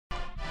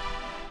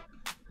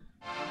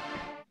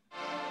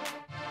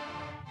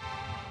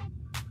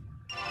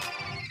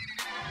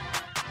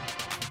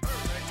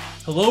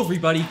Hello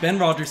everybody, Ben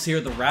Rogers here,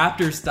 the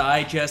Raptors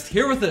Digest,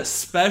 here with a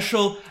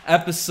special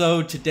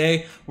episode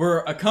today. We're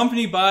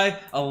accompanied by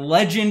a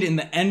legend in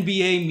the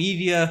NBA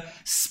media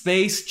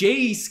space,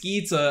 J.E.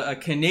 Skeets, a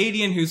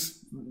Canadian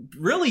who's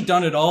really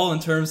done it all in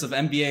terms of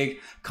NBA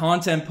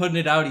content, putting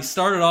it out. He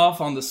started off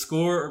on The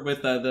Score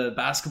with the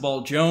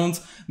Basketball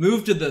Jones,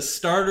 moved to the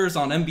starters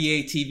on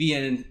NBA TV,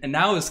 and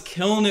now is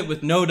killing it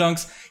with No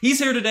Dunks. He's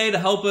here today to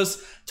help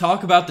us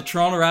talk about the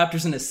Toronto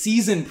Raptors in a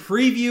season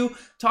preview,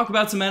 talk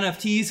about some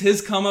NFTs,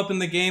 his come up in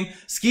the game.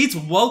 Skeets,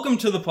 welcome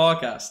to the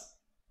podcast.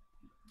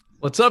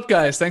 What's up,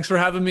 guys? Thanks for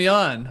having me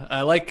on.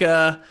 I like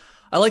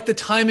the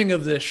timing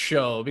of this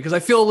show because I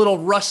feel a little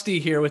rusty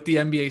here with the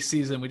NBA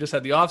season. We just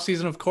had the off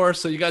season, of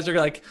course, so you guys are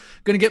going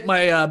to get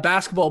my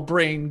basketball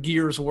brain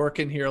gears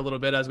working here a little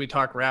bit as we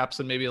talk Raps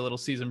and maybe a little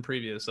season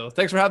preview. So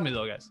thanks for having me,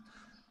 though, guys.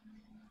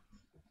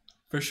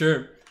 For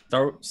sure.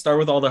 Start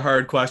with all the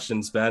hard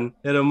questions, Ben.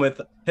 Hit him with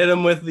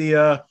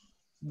the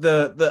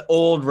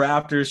old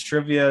Raptors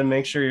trivia and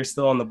make sure you're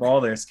still on the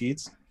ball there,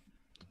 Skeets.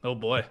 Oh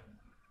boy.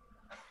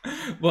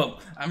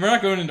 Well, we're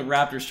not going into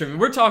Raptors trivia.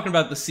 We're talking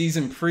about the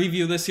season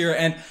preview this year,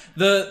 and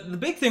the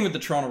big thing with the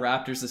Toronto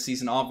Raptors this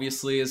season,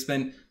 obviously, has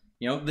been,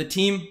 the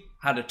team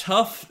had a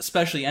tough,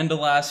 especially end of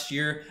last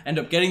year, end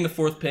up getting the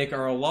fourth pick,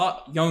 are a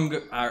lot young,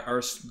 are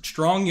a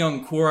strong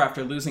young core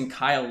after losing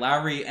Kyle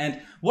Lowry.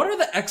 And what are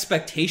the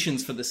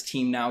expectations for this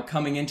team now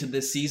coming into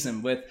this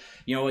season with,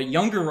 a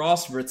younger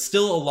roster, but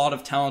still a lot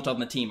of talent on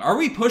the team? Are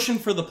we pushing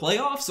for the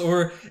playoffs,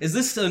 or is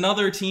this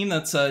another team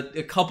that's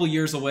a couple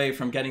years away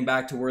from getting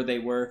back to where they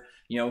were,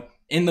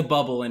 in the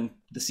bubble and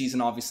the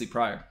season obviously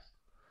prior?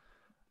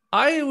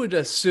 I would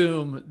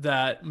assume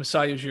that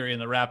Masai Ujiri and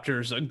the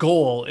Raptors'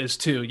 goal is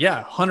to,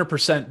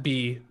 100%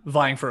 be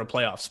vying for a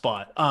playoff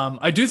spot.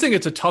 I do think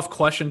it's a tough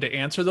question to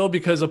answer, though,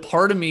 because a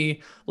part of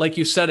me, like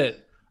you said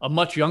it, a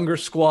much younger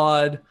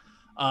squad,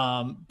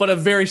 but a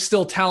very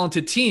still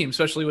talented team,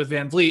 especially with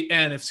Van Vliet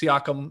and if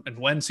Siakam and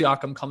when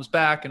Siakam comes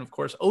back, and of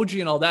course OG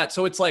and all that.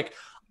 So it's like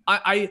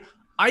I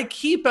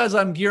keep, as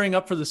I'm gearing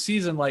up for the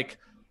season, like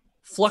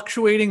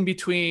fluctuating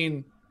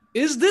between,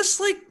 is this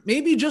like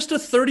maybe just a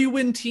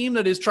 30-win team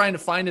that is trying to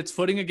find its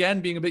footing again,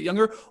 being a bit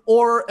younger,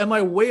 or am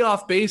I way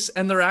off base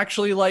and they're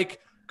actually like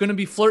going to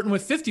be flirting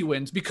with 50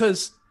 wins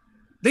because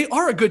they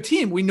are a good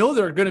team. We know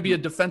they're going to be a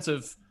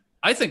defensive,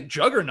 I think,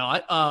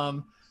 juggernaut.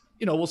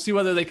 We'll see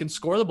whether they can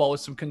score the ball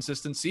with some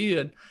consistency,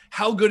 and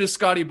how good is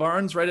Scotty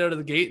Barnes right out of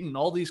the gate, and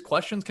all these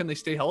questions. Can they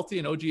stay healthy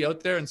and OG out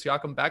there and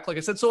Siakam back, like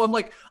I said? So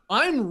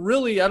I'm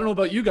really, I don't know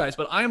about you guys,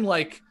 but I'm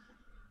like,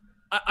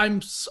 I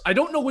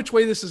don't know which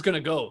way this is going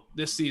to go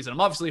this season. I'm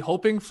obviously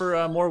hoping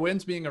for more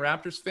wins, being a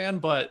Raptors fan,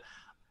 but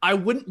I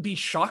wouldn't be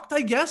shocked,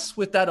 I guess,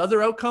 with that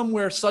other outcome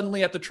where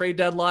suddenly at the trade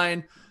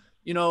deadline,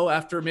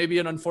 after maybe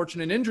an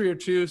unfortunate injury or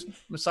two,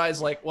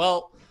 Masai's like,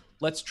 well,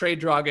 let's trade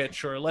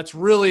Dragic, or let's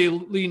really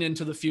lean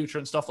into the future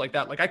and stuff like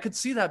that. Like, I could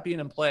see that being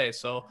in play.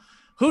 So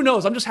who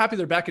knows? I'm just happy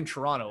they're back in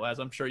Toronto, as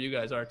I'm sure you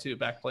guys are too,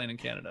 back playing in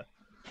Canada.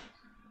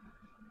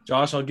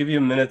 Josh, I'll give you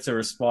a minute to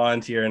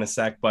respond here in a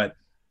sec, but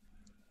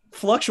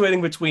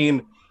fluctuating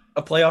between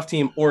a playoff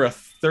team or a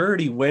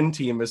 30-win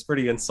team is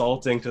pretty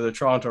insulting to the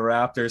Toronto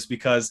Raptors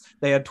because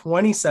they had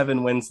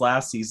 27 wins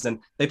last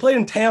season. They played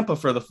in Tampa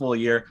for the full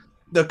year.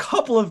 The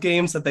couple of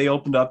games that they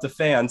opened up to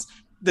fans,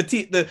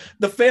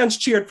 the fans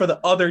cheered for the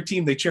other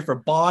team. They cheered for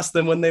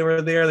Boston when they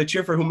were there. They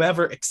cheered for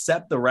whomever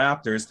except the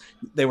Raptors.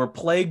 They were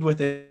plagued with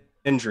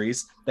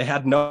injuries. They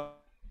had no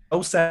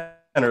center.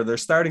 Their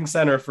starting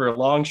center for a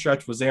long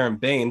stretch was Aaron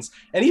Baines.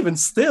 And even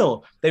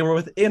still, they were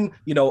within,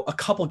 a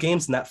couple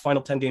games in that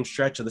final 10-game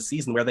stretch of the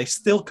season where they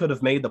still could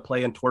have made the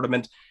play-in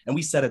tournament. And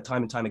we said it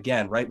time and time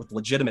again, right? With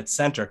legitimate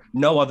center,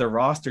 no other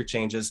roster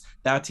changes,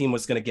 that team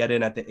was going to get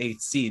in at the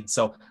 8th seed.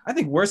 So I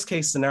think worst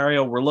case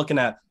scenario, we're looking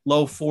at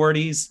low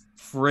 40s,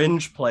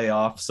 fringe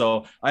playoff.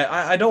 So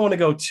I don't want to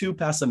go too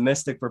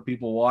pessimistic for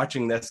people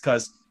watching this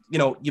because,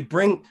 you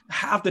bring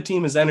half the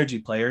team as energy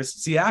players.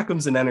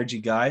 Siakam's an energy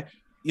guy,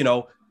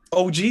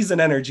 OG's an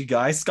energy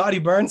guy. Scotty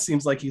Barnes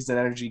seems like he's an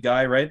energy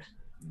guy, right?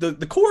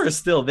 The core is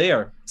still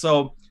there.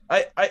 So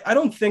I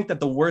don't think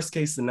that the worst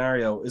case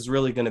scenario is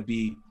really going to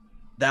be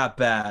that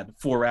bad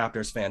for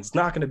Raptors fans. It's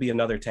not going to be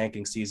another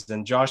tanking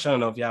season. Josh, I don't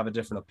know if you have a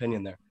different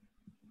opinion there.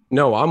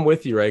 No, I'm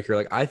with you, Riker.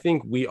 Like, I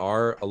think we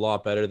are a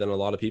lot better than a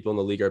lot of people in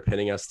the league are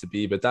pinning us to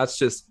be, but that's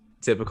just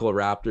typical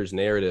Raptors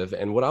narrative.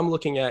 And what I'm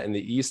looking at in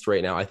the East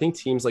right now, I think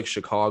teams like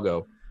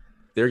Chicago,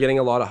 they're getting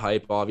a lot of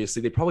hype.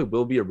 Obviously, they probably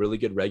will be a really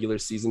good regular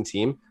season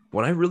team.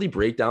 When I really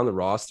break down the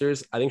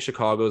rosters, I think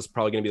Chicago is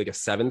probably going to be like a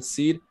 7th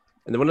seed.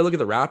 And then when I look at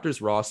the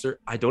Raptors roster,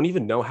 I don't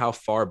even know how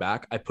far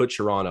back I put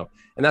Toronto.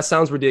 And that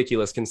sounds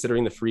ridiculous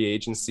considering the free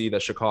agency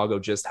that Chicago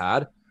just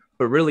had.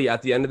 But really,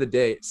 at the end of the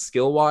day,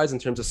 skill-wise, in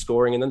terms of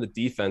scoring and then the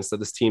defense that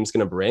this team's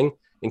going to bring,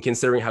 and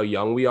considering how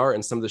young we are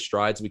and some of the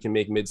strides we can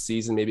make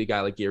mid-season, maybe a guy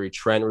like Gary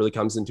Trent really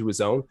comes into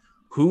his own.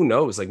 Who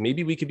knows? Like,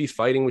 maybe we could be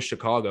fighting with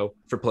Chicago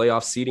for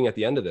playoff seeding at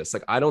the end of this.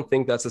 Like, I don't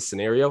think that's a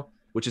scenario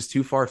which is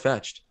too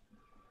far-fetched.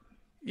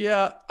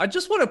 Yeah, I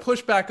just want to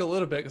push back a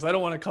little bit because I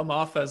don't want to come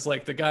off as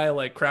like the guy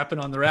like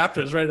crapping on the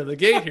Raptors right at the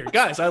gate here.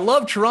 Guys, I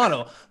love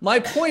Toronto. My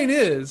point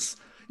is,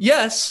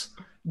 yes,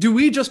 do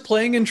we just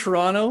playing in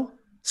Toronto?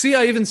 See,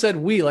 I even said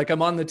we, like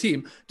I'm on the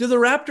team. Do the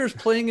Raptors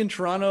playing in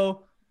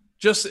Toronto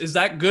just, is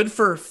that good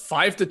for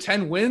 5 to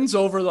 10 wins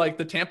over like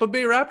the Tampa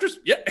Bay Raptors?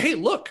 Yeah. Hey,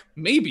 look,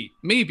 maybe.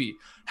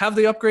 Have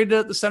they upgraded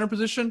at the center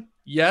position?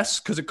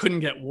 Yes, because it couldn't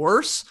get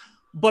worse.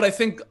 But I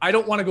think I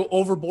don't want to go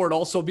overboard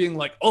also being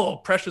like, oh,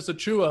 Precious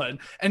Achua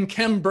and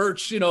Kem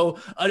Birch, you know,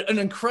 an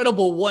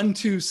incredible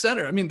 1-2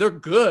 center. I mean, they're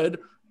good.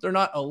 They're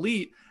not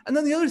elite. And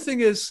then the other thing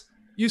is,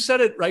 you said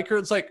it, Riker.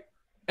 It's like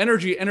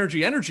energy.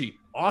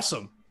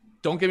 Awesome.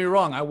 Don't get me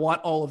wrong. I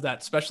want all of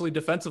that, especially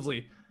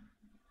defensively.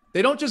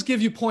 They don't just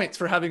give you points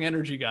for having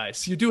energy,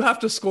 guys. You do have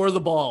to score the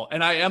ball.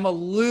 And I am a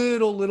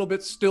little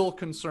bit still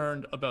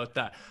concerned about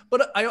that.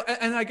 But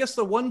I guess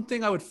the one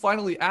thing I would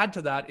finally add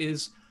to that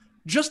is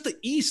just the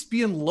East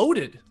being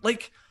loaded.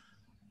 Like,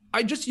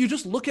 you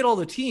just look at all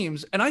the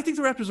teams, and I think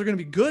the Raptors are going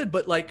to be good,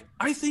 but like,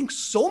 I think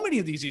so many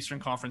of these Eastern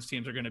Conference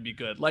teams are going to be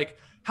good. Like,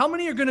 how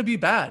many are going to be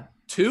bad?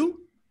 2?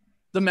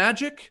 The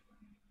Magic,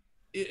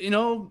 you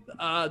know,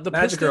 the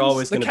Magic Pistons, are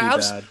always the going to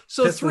Cavs. be bad.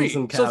 So Pistons 3.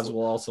 and Cavs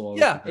will also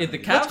always yeah. be bad. The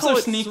Let's Cavs call are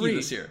it sneaky 3.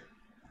 this year.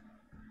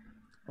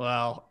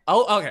 Well,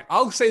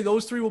 I'll say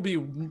those 3 will be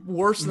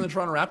worse than the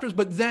Toronto Raptors,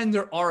 but then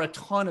there are a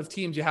ton of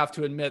teams, you have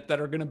to admit,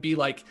 that are going to be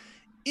like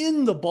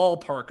in the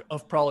ballpark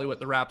of probably what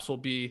the Raps will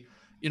be.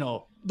 You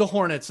know, the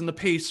Hornets and the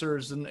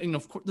Pacers and, you know,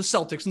 of course, the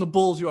Celtics and the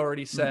Bulls, you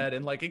already said,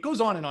 and like it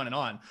goes on and on and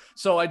on.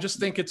 So I just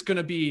think it's going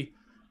to be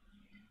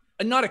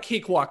not a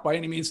cakewalk by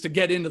any means to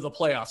get into the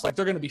playoffs. Like,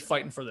 they're going to be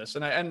fighting for this,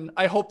 and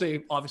I hope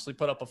they obviously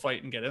put up a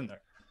fight and get in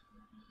there.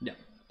 Yeah.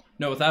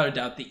 No, without a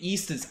doubt, the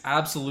East is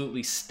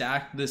absolutely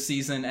stacked this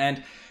season.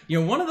 And,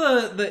 you know, one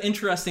of the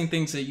interesting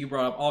things that you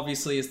brought up,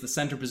 obviously, is the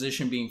center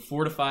position being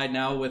fortified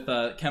now with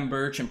Kem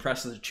Birch and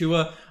Precious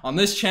Achua. On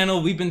this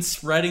channel, we've been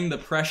spreading the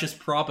Precious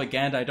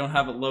propaganda. I don't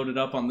have it loaded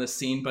up on this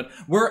scene, but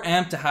we're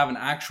amped to have an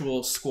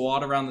actual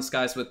squad around this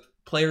guys with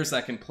players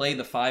that can play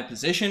the 5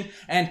 position.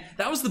 And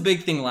that was the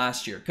big thing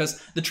last year,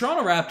 because the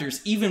Toronto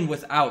Raptors, even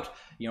without,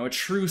 you know, a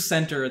true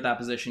center at that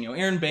position, you know,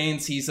 Aaron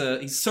Baines, he's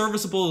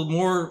serviceable,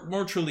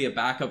 more truly a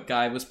backup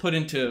guy, was put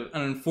into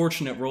an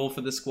unfortunate role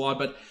for the squad.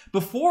 But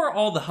before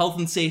all the health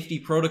and safety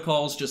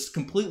protocols just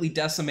completely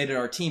decimated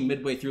our team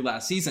midway through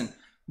last season,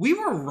 we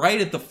were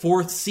right at the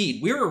 4th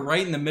seed. We were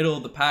right in the middle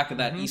of the pack of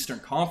that Eastern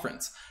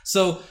Conference.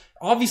 So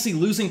obviously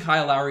losing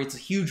Kyle Lowry, it's a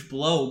huge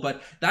blow,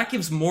 but that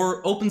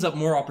opens up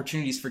more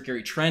opportunities for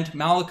Gary Trent.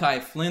 Malachi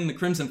Flynn, the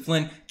Crimson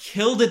Flynn,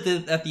 killed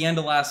it at the end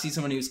of last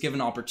season when he was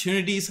given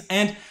opportunities.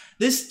 And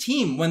this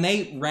team, when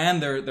they ran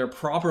their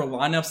proper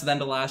lineups at the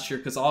end of last year,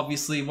 because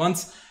obviously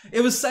once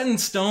it was set in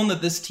stone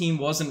that this team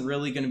wasn't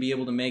really going to be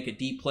able to make a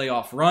deep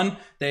playoff run,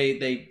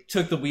 they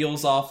took the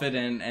wheels off it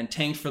and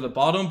tanked for the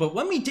bottom. But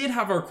when we did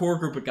have our core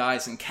group of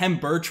guys and Kem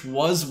Birch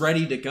was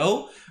ready to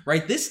go,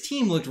 right, this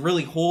team looked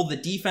really whole. The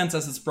defense,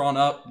 as it's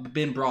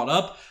been brought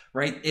up,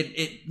 right,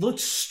 it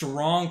looked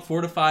strong,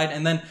 fortified.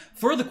 And then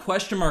for the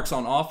question marks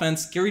on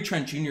offense, Gary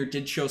Trent Jr.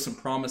 did show some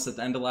promise at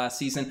the end of last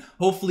season.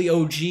 Hopefully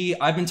OG,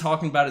 I've been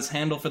talking about his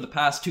handle for the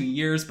past 2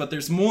 years, but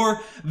there's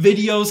more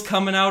videos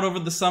coming out over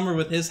the summer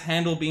with his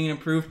handle being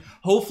improved.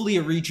 Hopefully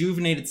a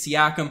rejuvenated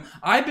Siakam.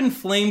 I've been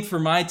flamed for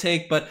my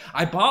take, but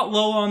I bought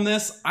low on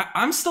this.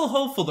 I'm still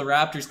hopeful the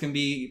Raptors can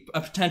be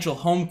a potential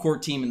home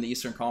court team in the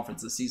Eastern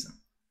Conference this season.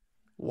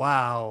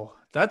 Wow,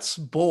 that's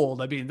bold.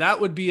 I mean,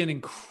 that would be an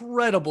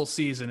incredible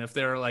season if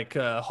they're like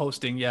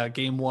hosting,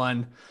 game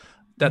 1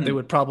 that they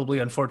would probably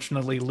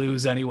unfortunately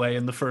lose anyway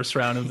in the first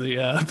round of the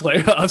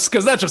playoffs,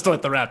 because that's just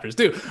what the Raptors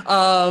do.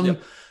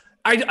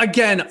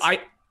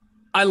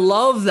 I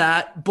love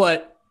that,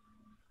 but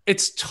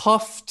it's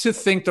tough to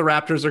think the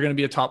Raptors are going to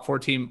be a top 4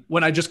 team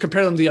when I just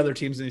compare them to the other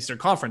teams in the Eastern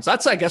Conference.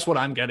 That's, I guess, what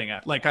I'm getting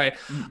at. Like, I'm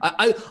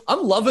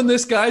loving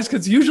this, guys,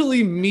 because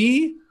usually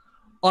me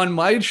on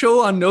my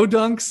show on No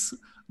Dunks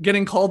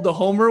getting called the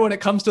homer when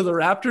it comes to the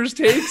Raptors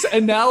takes,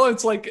 and now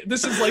it's like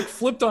this is like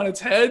flipped on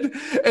its head, and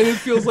it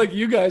feels like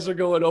you guys are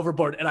going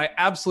overboard, and I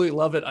absolutely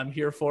love it. I'm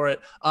here for it.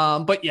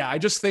 But yeah, I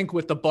just think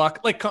with the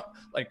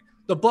like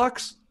the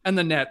Bucks and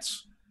the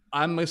Nets,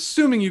 I'm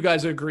assuming you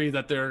guys agree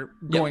that they're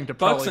going to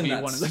probably be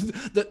one of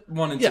the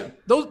 1 and 2.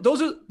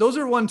 Those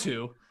are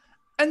 1-2.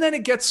 And then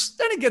it gets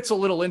a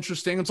little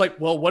interesting. It's like,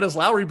 well, what does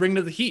Lowry bring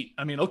to the Heat?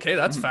 I mean, okay,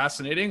 that's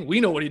fascinating. We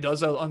know what he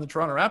does on the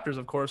Toronto Raptors,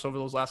 of course, over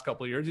those last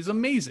couple of years. He's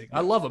amazing. I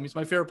love him. He's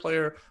my favorite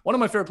player, one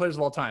of my favorite players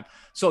of all time.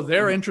 So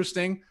they're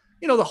interesting.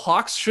 You know, the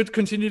Hawks should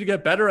continue to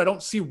get better. I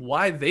don't see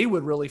why they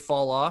would really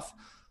fall off.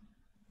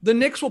 The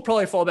Knicks will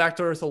probably fall back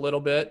to earth a little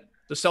bit.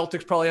 The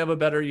Celtics probably have a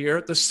better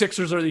year. The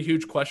Sixers are the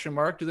huge question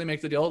mark. Do they make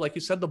the deal? Like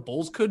you said, the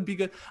Bulls could be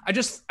good. I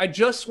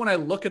just when I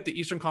look at the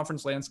Eastern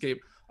Conference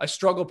landscape, I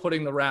struggle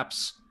putting the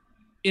Raps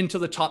into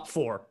the top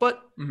 4.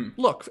 But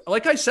look,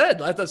 like I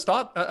said at the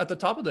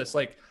top of this,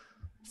 like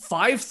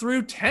 5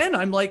 through 10,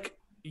 I'm like,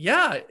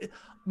 yeah.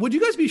 Would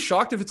you guys be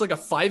shocked if it's like a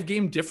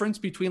 5-game difference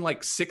between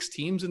like 6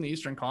 teams in the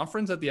Eastern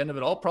Conference at the end of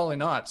it all? Probably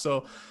not.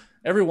 So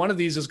every one of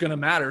these is going to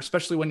matter,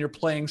 especially when you're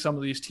playing some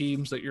of these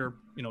teams that you're,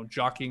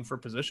 jockeying for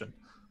position.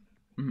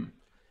 Mm-hmm.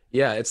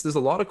 Yeah, there's a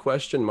lot of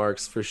question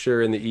marks for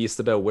sure in the East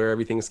about where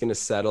everything's going to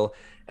settle.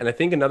 And I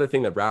think another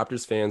thing that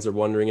Raptors fans are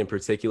wondering in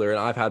particular, and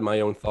I've had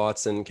my own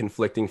thoughts and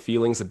conflicting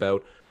feelings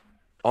about,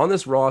 on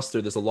this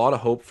roster, there's a lot of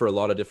hope for a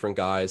lot of different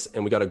guys,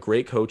 and we got a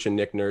great coach in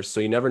Nick Nurse, so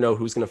you never know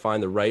who's going to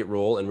find the right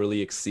role and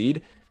really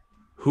exceed.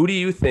 Who do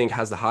you think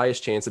has the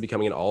highest chance of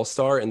becoming an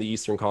all-star in the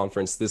Eastern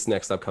Conference this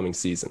next upcoming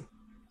season?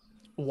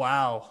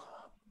 Wow.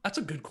 That's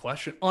a good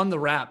question. On the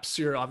Raps,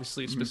 you're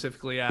obviously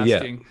specifically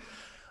asking. Yeah.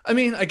 I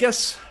mean, I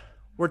guess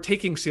we're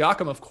taking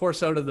Siakam, of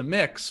course, out of the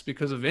mix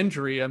because of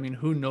injury. I mean,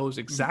 who knows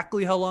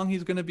exactly how long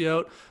he's going to be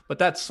out, but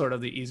that's sort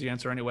of the easy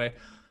answer anyway.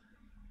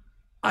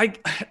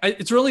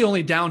 It's really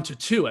only down to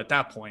two at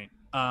that point.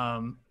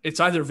 It's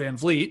either Van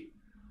Vliet,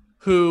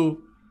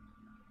 who,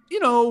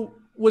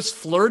 was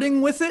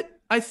flirting with it,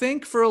 I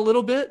think, for a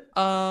little bit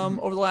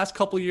over the last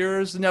couple of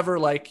years, never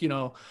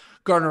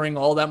garnering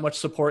all that much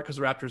support because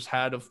the Raptors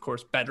had, of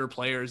course, better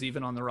players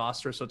even on the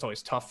roster. So it's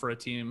always tough for a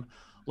team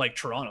like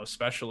Toronto,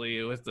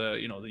 especially with the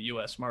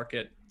US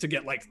market, to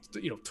get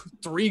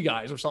three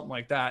guys or something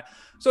like that.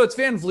 So it's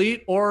Van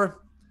Vliet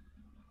or,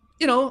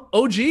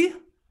 OG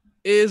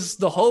is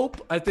the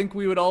hope. I think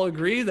we would all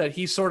agree that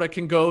he sort of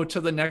can go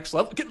to the next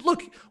level.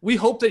 Look, we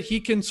hope that he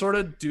can sort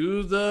of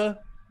do the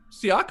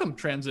Siakam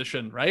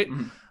transition, right?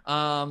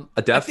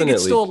 Definitely. I think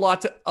it's still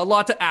a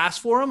lot to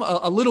ask for him,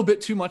 a little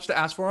bit too much to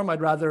ask for him.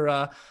 I'd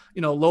rather,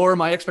 lower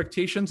my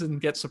expectations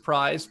and get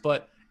surprised,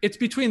 but it's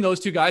between those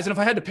two guys. And if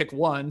I had to pick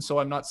one, so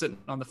I'm not sitting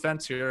on the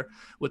fence here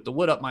with the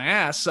wood up my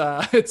ass,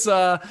 it's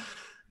Van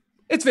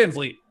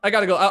Vliet. I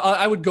got to go.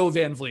 I would go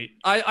Van Vliet.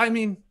 I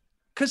mean,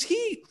 because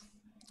he's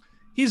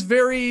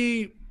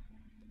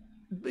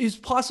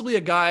possibly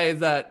a guy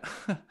that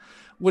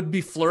would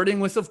be flirting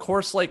with, of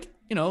course,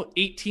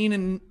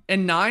 18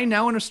 and 9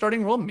 now in a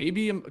starting role.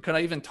 Maybe could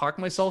I even talk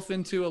myself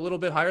into a little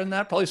bit higher than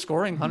that? Probably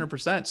scoring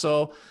 100%.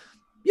 So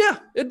yeah,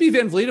 it'd be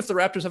Van Vliet if the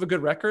Raptors have a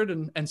good record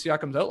and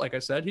Siakam's out. Like I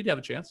said, he'd have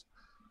a chance.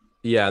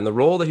 Yeah, and the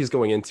role that he's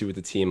going into with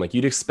the team,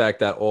 you'd expect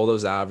that all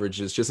those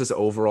averages, just this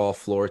overall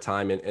floor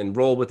time and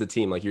role with the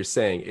team, like you're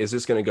saying, is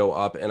just going to go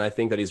up. And I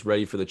think that he's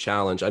ready for the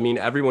challenge. I mean,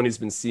 everyone who's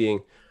been seeing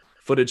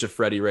footage of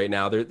Freddie right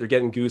now, they're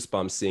getting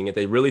goosebumps seeing it.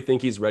 They really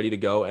think he's ready to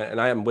go, and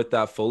I am with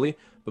that fully.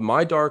 But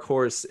my dark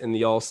horse in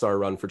the All-Star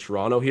run for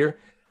Toronto here,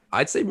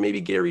 I'd say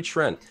maybe Gary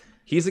Trent.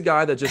 He's a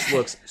guy that just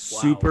looks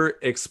super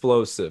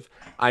explosive.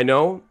 I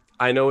know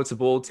it's a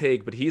bold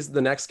take, but he's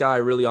the next guy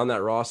really on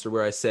that roster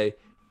where I say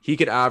he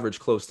could average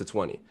close to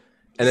 20.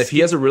 And if he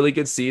has a really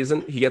good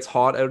season, he gets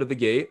hot out of the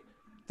gate,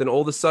 then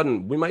all of a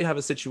sudden we might have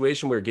a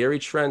situation where Gary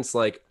Trent's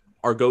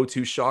our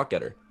go-to shot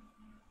getter.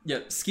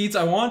 Yeah, Skeets,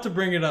 I want to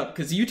bring it up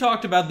because you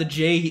talked about the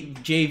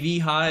JV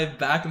hive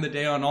back in the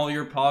day on all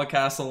your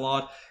podcasts a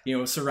lot,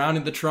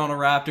 surrounding the Toronto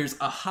Raptors.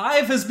 A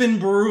hive has been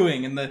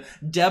brewing in the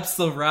depths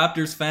of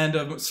Raptors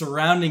fandom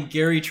surrounding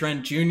Gary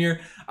Trent Jr.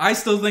 I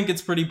still think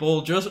it's pretty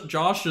bold.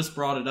 Josh just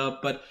brought it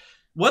up, but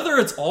whether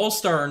it's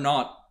all-star or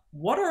not,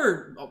 what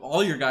are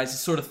all your guys'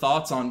 sort of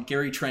thoughts on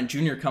Gary Trent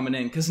Jr. coming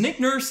in? Because Nick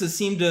Nurse has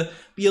seemed to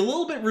be a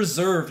little bit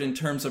reserved in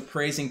terms of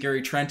praising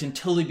Gary Trent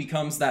until he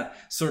becomes that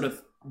sort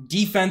of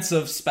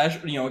defensive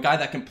special, a guy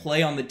that can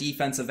play on the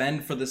defensive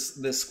end for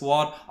this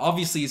squad.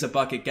 Obviously, he's a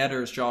bucket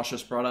getter, as Josh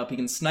just brought up. He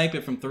can snipe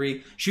it from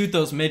three, shoot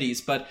those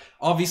middies, but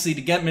obviously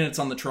to get minutes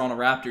on the Toronto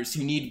Raptors,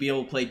 you need to be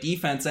able to play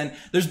defense. And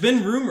there's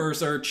been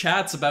rumors or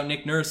chats about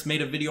Nick Nurse,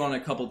 made a video on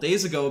it a couple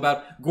days ago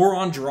about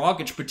Goran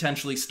Dragic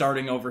potentially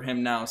starting over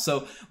him now.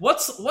 So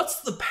what's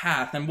the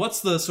path and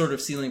what's the sort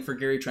of ceiling for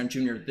Gary Trent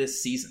Jr.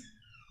 this season?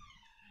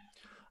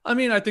 I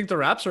mean, I think the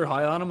Raps are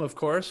high on him, of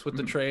course, with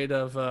the trade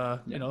of,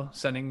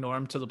 sending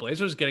Norm to the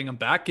Blazers, getting him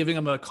back, giving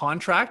him a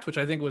contract, which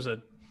I think was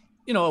a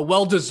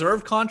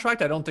well-deserved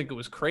contract. I don't think it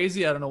was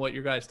crazy. I don't know what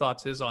your guys'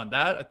 thoughts is on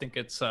that. I think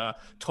it's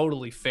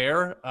totally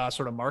fair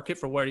sort of market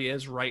for where he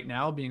is right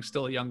now, being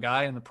still a young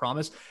guy and the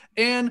promise.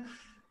 And,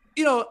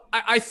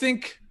 I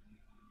think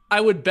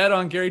I would bet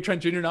on Gary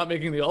Trent Jr. not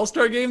making the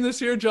All-Star game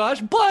this year, Josh,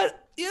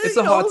 but it's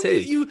a hot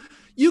take.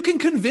 You can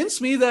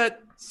convince me that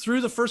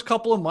through the first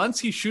couple of months,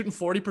 he's shooting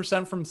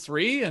 40% from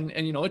three and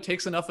it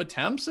takes enough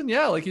attempts. And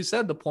yeah, like you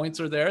said, the points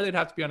are there. They'd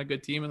have to be on a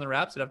good team in the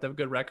Raps. They'd have to have a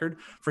good record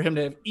for him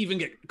to even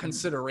get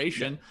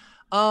consideration.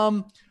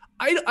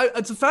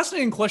 It's a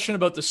fascinating question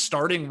about the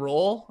starting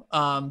role.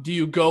 Do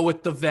you go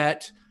with the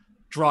vet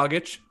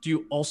Dragic? Do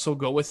you also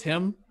go with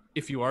him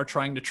if you are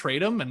trying to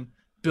trade him and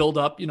build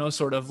up,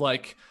 sort of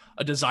like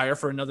a desire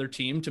for another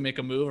team to make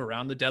a move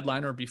around the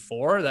deadline or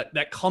before?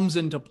 That comes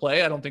into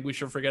play. I don't think we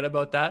should forget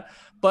about that.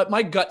 But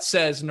my gut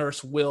says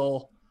Nurse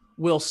will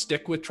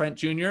stick with Trent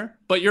Jr.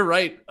 But you're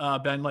right,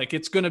 Ben.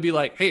 It's going to be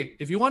hey,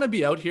 if you want to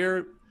be out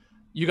here,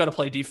 you got to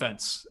play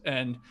defense.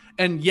 And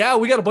yeah,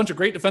 we got a bunch of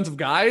great defensive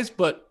guys,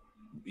 but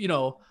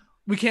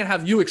we can't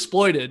have you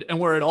exploited and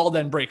where it all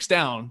then breaks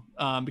down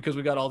because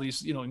we got all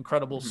these,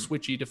 incredible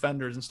switchy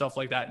defenders and stuff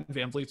like that. And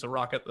Van Vliet's a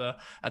rock at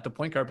the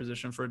point guard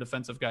position for a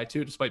defensive guy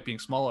too, despite being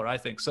smaller, I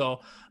think.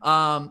 So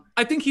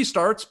I think he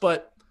starts,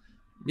 but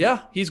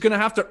Yeah, he's going to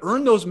have to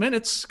earn those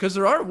minutes because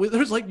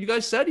there's like you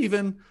guys said,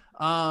 even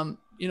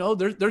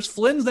there's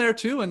Flynn's there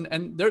too,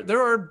 and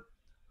there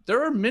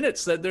are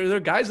minutes that there are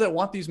guys that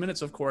want these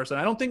minutes, of course, and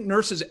I don't think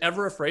Nurse is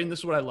ever afraid. And this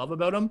is what I love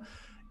about him.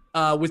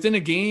 Within a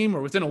game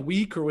or within a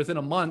week or within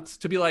a month,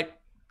 to be like,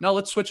 no,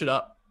 let's switch it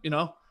up.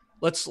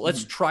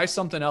 Let's try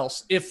something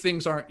else if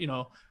things aren't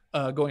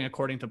going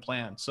according to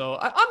plan. So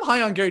I'm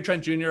high on Gary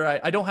Trent Jr.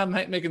 I don't have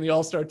him making the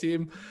All-Star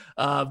team,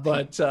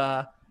 but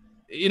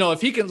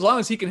if he can, as long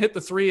as he can hit the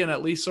three and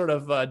at least sort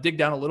of dig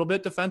down a little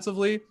bit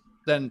defensively,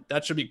 then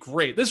that should be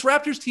great. This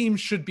Raptors team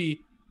should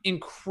be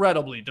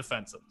incredibly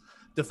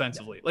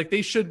defensively. Like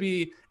they should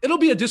be. It'll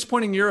be a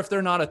disappointing year if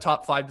they're not a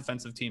top 5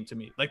 defensive team to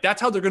me. Like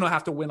that's how they're going to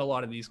have to win a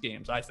lot of these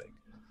games, I think.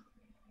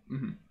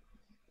 Mm-hmm.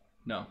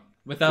 No,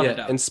 without a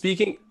doubt.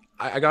 And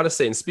I got to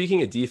say, and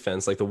speaking of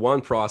defense, like the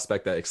one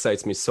prospect that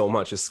excites me so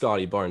much is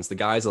Scotty Barnes. The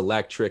guy's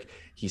electric.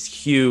 He's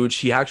huge.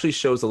 He actually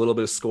shows a little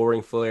bit of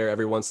scoring flair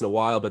every once in a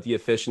while, but the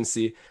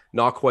efficiency,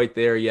 not quite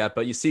there yet.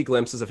 But you see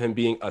glimpses of him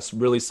being a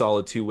really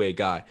solid two-way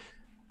guy.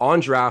 On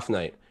draft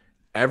night,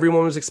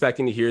 everyone was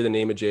expecting to hear the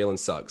name of Jalen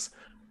Suggs.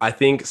 I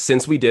think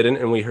since we didn't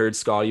and we heard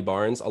Scotty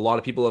Barnes, a lot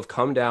of people have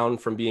come down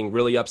from being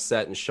really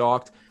upset and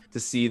shocked to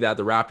see that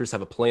the Raptors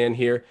have a plan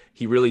here.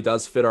 He really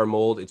does fit our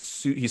mold.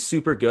 He's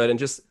super good. And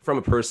just from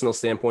a personal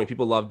standpoint,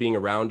 people love being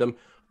around him.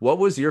 What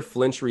was your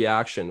flinch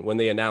reaction when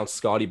they announced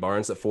Scotty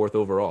Barnes at 4th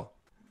overall?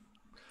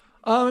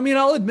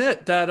 I'll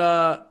admit that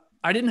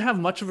I didn't have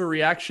much of a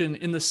reaction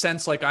in the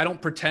sense, like, I don't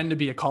pretend to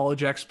be a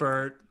college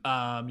expert.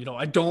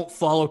 I don't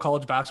follow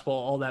college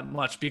basketball all that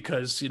much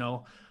because,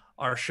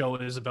 our show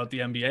is about the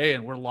NBA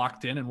and we're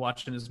locked in and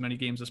watching as many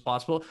games as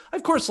possible. I,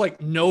 of course,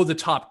 know the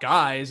top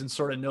guys and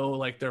sort of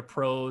know their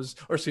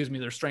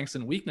their strengths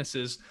and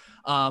weaknesses.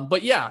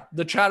 But yeah,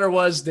 the chatter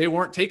was they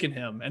weren't taking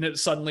him. And it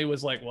suddenly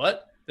was like,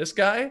 what? This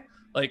guy?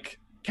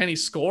 Can he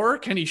score?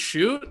 Can he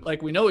shoot?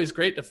 We know he's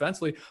great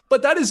defensively,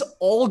 but that is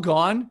all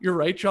gone. You're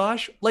right,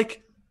 Josh.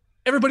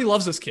 Everybody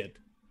loves this kid.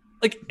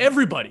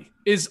 Everybody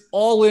is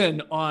all in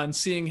on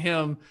seeing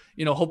him,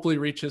 hopefully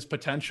reach his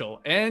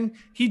potential. And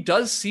he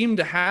does seem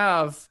to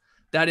have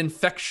that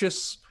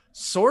infectious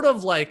sort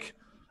of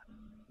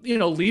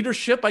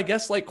leadership, I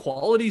guess,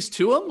 qualities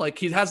to him.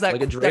 He has that,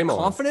 that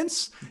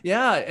confidence.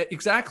 Yeah,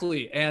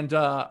 exactly. And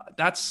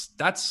that's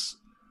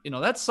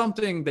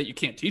something that you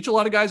can't teach a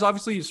lot of guys.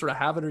 Obviously, you sort of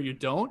have it or you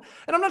don't.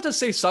 And I'm not to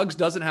say Suggs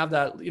doesn't have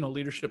that,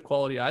 leadership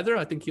quality either.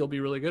 I think he'll be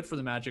really good for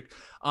the Magic.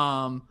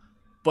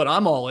 But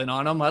I'm all in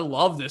on him. I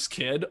love this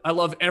kid. I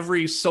love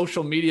every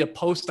social media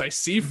post I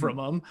see from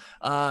him.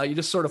 You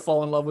just sort of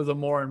fall in love with him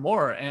more and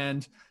more.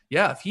 And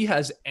yeah, if he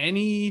has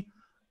any,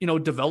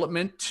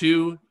 development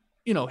to,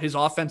 his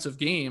offensive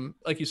game,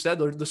 like you said,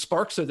 the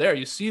sparks are there.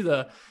 You see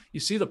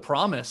the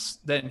promise,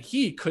 then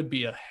he could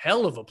be a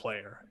hell of a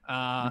player.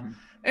 And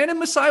in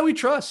Masai, we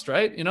trust,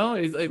 right?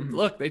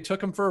 Look, they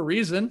took him for a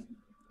reason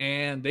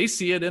and they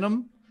see it in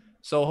him.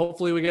 So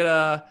hopefully we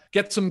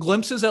get some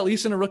glimpses, at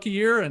least in a rookie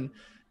year. And,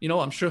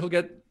 I'm sure he'll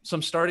get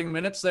some starting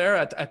minutes there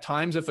at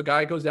times if a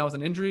guy goes down with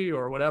an injury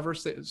or whatever.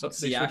 So they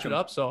switch it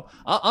up. So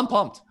I'm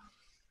pumped.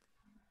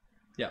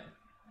 Yeah.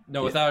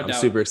 No, without a doubt.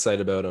 I'm super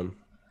excited about him.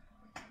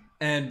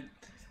 And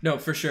no,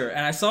 for sure.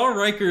 And I saw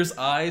Riker's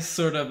eyes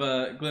sort of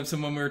a glimpse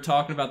of when we were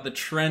talking about the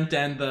Trent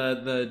and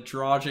the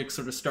Dragic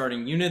sort of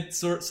starting unit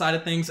side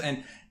of things.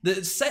 And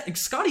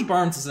Scotty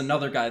Barnes is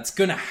another guy that's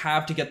going to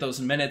have to get those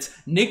minutes.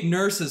 Nick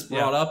Nurse has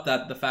brought up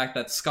that the fact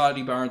that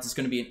Scotty Barnes is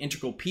going to be an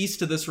integral piece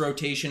to this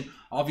rotation.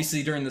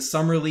 Obviously, during the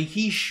summer league,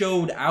 he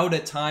showed out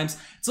at times.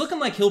 It's looking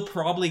like he'll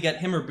probably get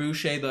him or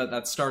Boucher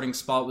that starting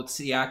spot with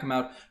Siakam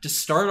out to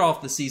start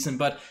off the season.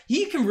 But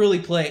he can really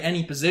play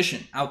any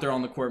position out there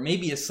on the court,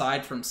 maybe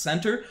aside from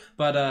center.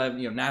 But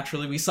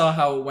naturally, we saw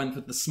how it went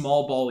with the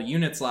small ball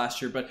units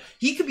last year. But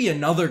he could be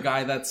another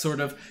guy that's sort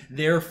of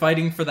there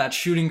fighting for that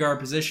shooting guard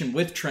position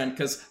with Trent.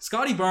 Because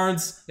Scotty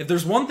Barnes, if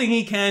there's one thing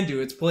he can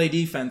do, it's play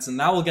defense, and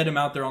that will get him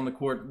out there on the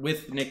court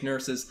with Nick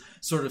Nurse's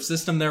sort of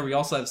system there. We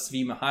also have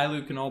Svi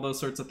Mykhailiuk and all those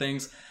sorts of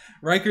things.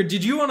 Riker,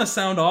 did you want to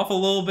sound off a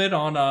little bit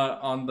on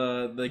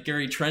the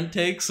Gary Trent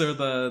takes or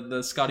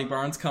the Scotty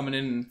Barnes coming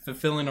in and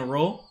fulfilling a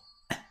role?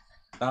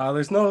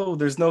 There's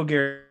no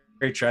Gary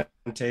Trent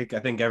take. I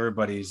think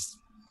everybody's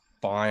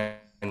fine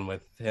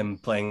with him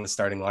playing the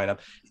starting lineup.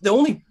 The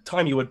only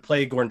time you would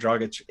play Goran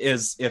Dragic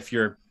is if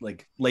you're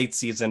late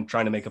season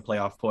trying to make a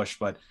playoff push,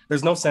 but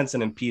there's no sense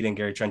in impeding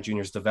Gary Trent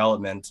Jr.'s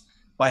development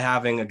by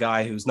having a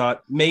guy who's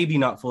maybe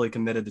not fully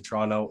committed to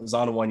Toronto, is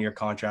on a 1-year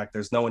contract.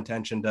 There's no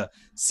intention to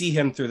see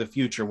him through the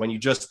future. When you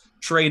just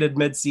traded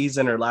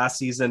midseason or last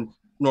season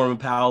Norman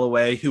Powell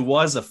away, who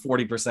was a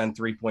 40%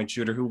 three-point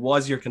shooter, who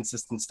was your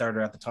consistent starter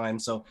at the time.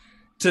 So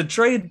to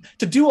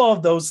do all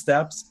of those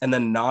steps and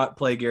then not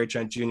play Gary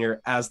Trent Jr.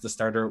 as the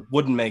starter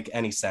wouldn't make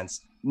any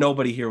sense.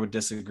 Nobody here would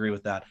disagree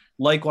with that.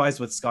 Likewise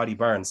with Scotty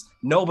Barnes.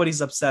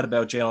 Nobody's upset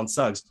about Jalen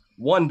Suggs.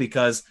 One,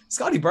 because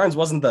Scotty Barnes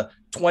wasn't the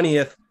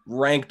 20th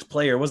ranked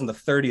player, wasn't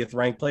the 30th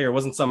ranked player,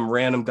 wasn't some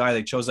random guy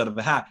they chose out of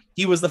a hat.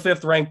 He was the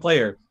 5th ranked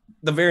player.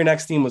 The very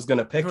next team was going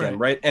to pick him,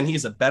 right? And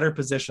he's a better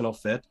positional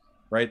fit.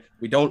 right?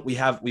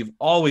 We've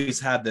always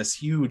had this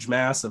huge,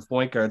 massive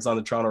point guards on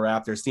the Toronto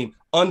Raptors team,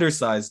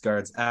 undersized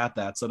guards at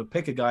that. So to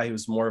pick a guy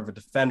who's more of a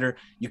defender,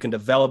 you can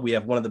develop. We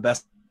have one of the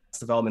best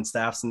development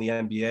staffs in the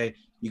NBA.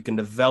 You can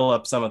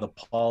develop some of the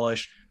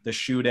polish, the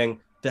shooting,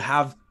 to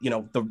have,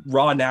 the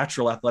raw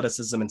natural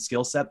athleticism and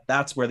skill set.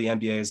 That's where the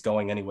NBA is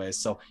going anyways.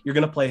 So you're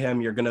going to play him,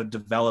 you're going to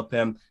develop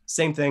him.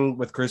 Same thing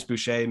with Chris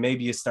Boucher.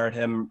 Maybe you start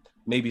him,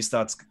 maybe you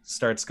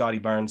start Scotty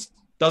Barnes.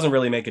 Doesn't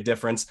really make a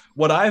difference.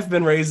 What I've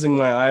been raising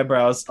my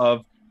eyebrows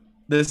of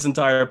this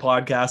entire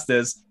podcast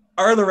is,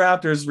 are the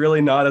Raptors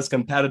really not as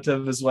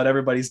competitive as what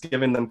everybody's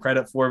giving them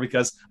credit for?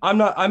 Because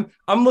I'm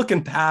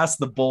looking past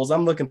the Bulls.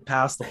 I'm looking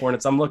past the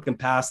Hornets. I'm looking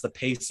past the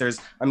Pacers.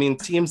 I mean,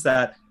 teams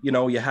that,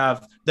 you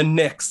have the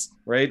Knicks,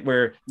 right?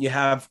 Where you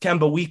have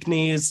Kemba weak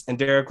knees and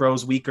Derrick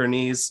Rose weaker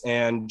knees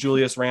and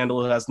Julius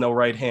Randle who has no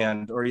right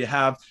hand. Or you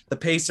have the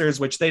Pacers,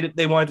 which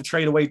they wanted to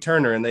trade away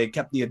Turner and they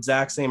kept the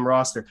exact same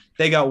roster.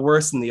 They got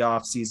worse in the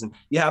offseason.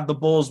 You have the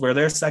Bulls where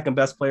their second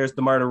best player is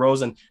DeMar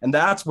DeRozan. And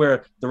that's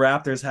where the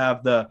Raptors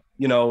have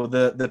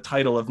the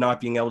title of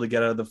not being able to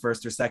get out of the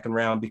first or second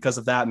round because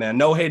of that, man.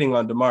 No hating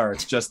on DeMar.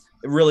 It's just,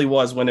 it really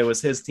was when it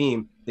was his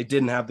team. They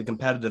didn't have the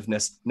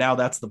competitiveness. Now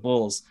that's the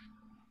Bulls.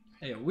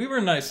 Hey, we were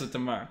nice with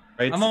DeMar.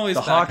 Right? I'm always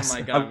the backing Hawks my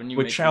guy when you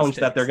would make challenge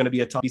mistakes. that they're going to be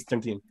a top Eastern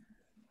team.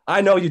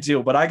 I know you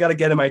do, but I got to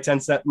get in my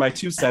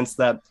 2 cents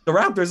that the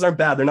Raptors aren't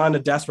bad. They're not in a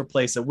desperate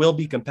place. It will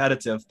be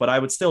competitive, but I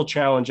would still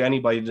challenge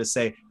anybody to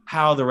say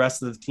how the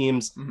rest of the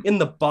teams in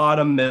the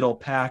bottom middle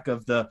pack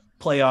of the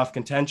playoff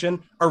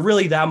contention are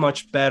really that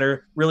much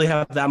better, really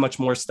have that much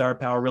more star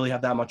power, really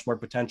have that much more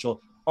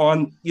potential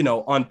on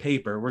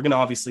paper. We're going to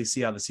obviously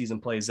see how the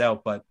season plays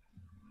out, but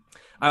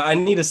I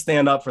need to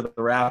stand up for the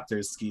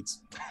Raptors,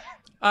 Skeets.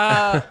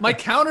 My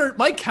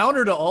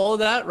counter to all of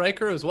that,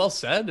 Riker, is well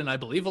said, and I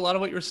believe a lot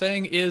of what you're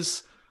saying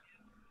is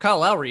Kyle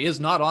Lowry is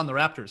not on the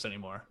Raptors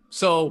anymore.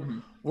 So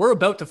we're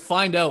about to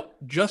find out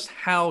just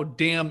how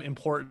damn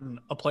important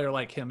a player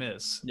like him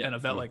is and a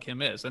vet like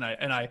him is. And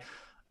I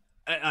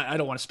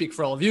don't want to speak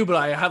for all of you, but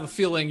I have a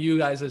feeling you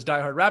guys as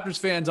diehard Raptors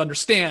fans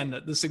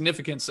understand the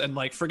significance and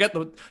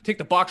take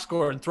the box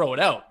score and throw it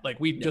out. Like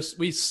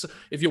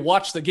if you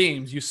watch the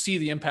games, you see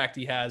the impact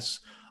he has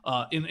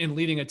in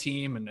leading a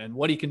team and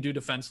what he can do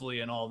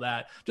defensively and all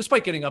that,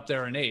 despite getting up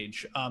there in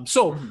age. I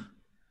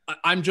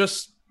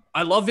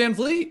love Van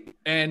Vliet,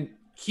 and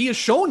he has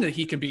shown that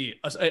he can be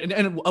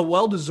a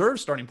well-deserved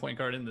starting point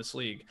guard in this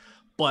league.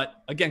 But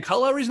again,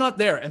 Kyle Lowry's not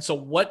there. And so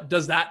what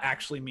does that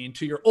actually mean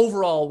to your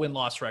overall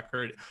win-loss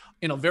record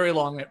in a very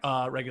long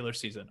regular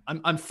season?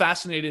 I'm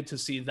fascinated to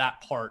see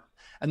that part.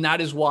 And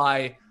that is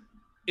why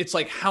it's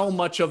like, how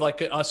much of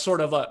like a sort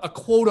of a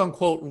quote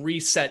unquote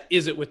reset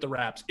is it with the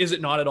Raps? Is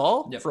it not at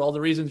all? Yep. For all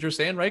the reasons you're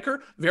saying,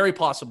 Riker? Very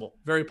possible.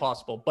 Very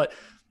possible. But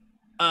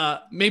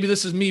maybe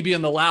this is me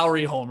being the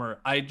Lowry homer.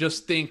 I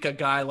just think a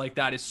guy like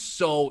that is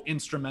so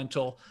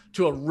instrumental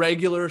to a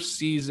regular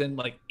season,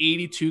 like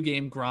 82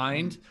 game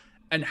grind,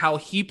 and how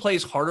he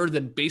plays harder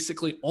than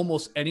basically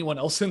almost anyone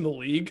else in the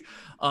league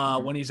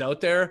when he's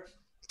out there.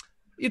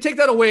 You take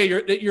that away,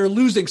 you're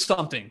losing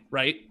something,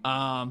 right?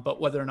 But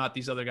whether or not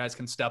these other guys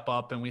can step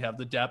up, and we have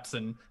the depth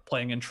and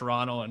playing in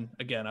Toronto, and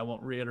again, I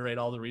won't reiterate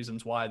all the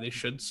reasons why they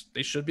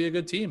should be a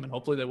good team, and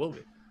hopefully they will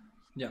be.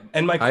 Yeah.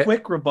 And my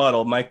quick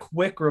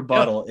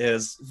rebuttal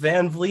is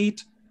Van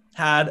Vliet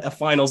had a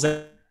Finals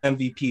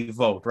MVP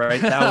vote,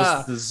 right? That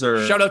was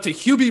deserved. Shout out to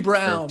Hubie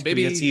Brown,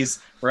 baby.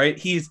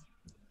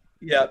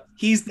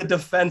 He's the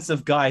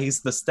defensive guy.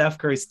 He's the Steph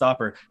Curry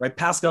stopper, right?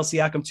 Pascal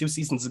Siakam 2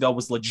 seasons ago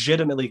was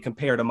legitimately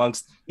compared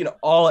amongst,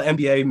 all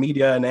NBA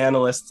media and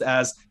analysts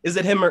as, is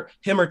it him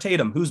or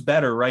Tatum? Who's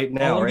better right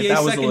now, right?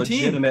 That was a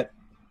legitimate team.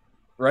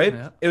 Right?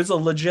 Yeah. It was a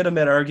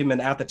legitimate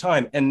argument at the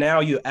time. And now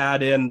you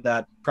add in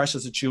that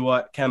Precious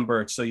Achiuwa, Khem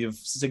Birch. So you've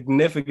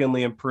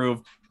significantly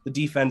improved the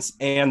defense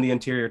and the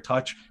interior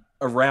touch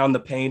around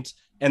the paint.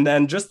 And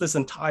then just this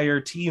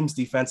entire team's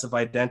defensive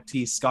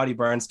identity, Scotty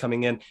Barnes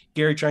coming in,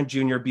 Gary Trent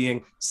Jr.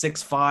 being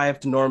 6'5"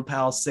 to Norm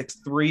Powell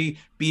 6'3",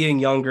 being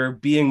younger,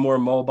 being more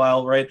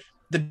mobile, right?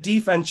 The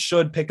defense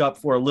should pick up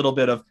for a little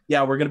bit of,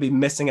 we're going to be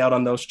missing out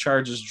on those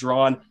charges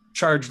drawn,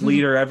 charge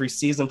leader every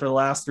season for the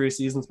last 3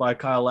 seasons by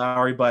Kyle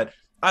Lowry. But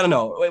I don't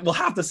know. We'll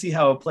have to see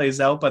how it plays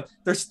out, but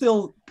there's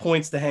still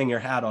points to hang your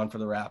hat on for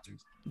the Raptors.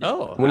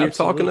 Oh, when you're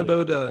talking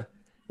about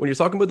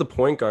the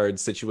point guard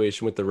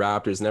situation with the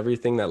Raptors and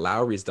everything that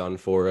Lowry's done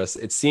for us,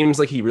 it seems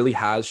like he really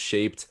has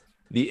shaped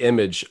the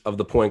image of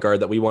the point guard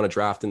that we want to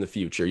draft in the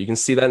future. You can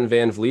see that in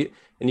Van Vliet,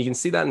 and you can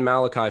see that in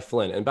Malachi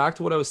Flynn. And back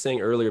to what I was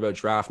saying earlier about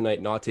draft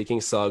night, not taking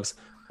Suggs,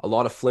 a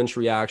lot of flinch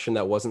reaction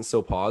that wasn't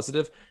so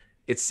positive.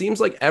 It seems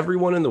like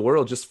everyone in the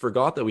world just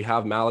forgot that we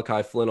have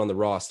Malachi Flynn on the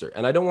roster.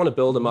 And I don't want to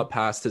build him up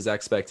past his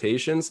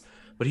expectations,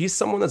 but he's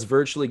someone that's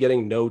virtually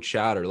getting no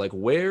chatter. Like,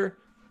 where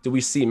do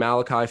we see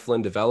Malachi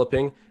Flynn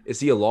developing? Is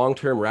he a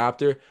long-term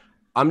Raptor?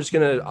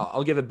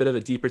 I'll give a bit of a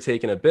deeper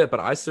take in a bit, but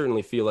I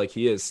certainly feel like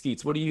he is.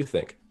 Skeets, what do you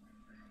think?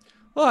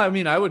 Well, I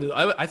mean,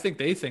 I think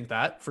they think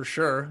that for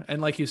sure.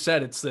 And like you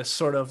said, it's this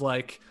sort of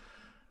like,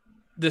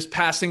 this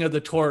passing of the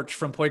torch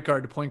from point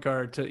guard to point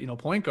guard to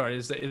point guard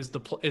is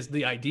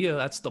the idea.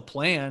 That's the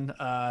plan.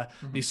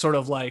 These sort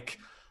of like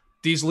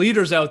these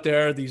leaders out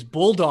there, these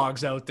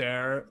bulldogs out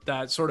there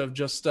that sort of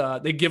just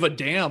they give a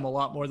damn a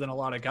lot more than a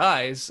lot of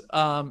guys.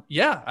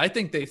 I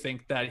think they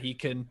think that he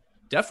can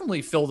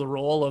definitely fill the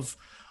role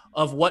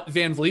of what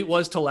Van Vliet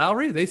was to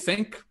Lowry. They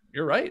think,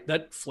 you're right,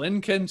 that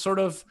Flynn can sort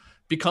of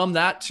become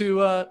that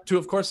to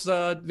of course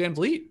Van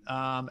Vliet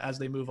as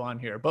they move on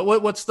here. But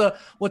what's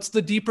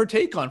the deeper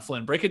take on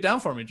Flynn? Break it down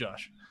for me,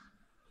 Josh.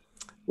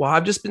 Well,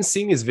 I've just been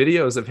seeing these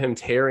videos of him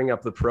tearing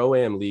up the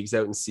Pro-Am leagues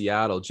out in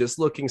Seattle, just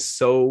looking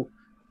so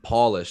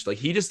polished. Like,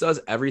 he just does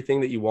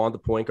everything that you want the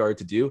point guard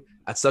to do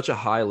at such a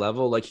high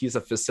level. Like, he's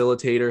a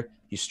facilitator,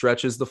 he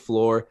stretches the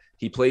floor,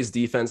 he plays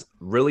defense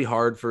really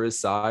hard for his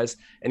size,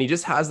 and he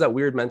just has that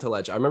weird mental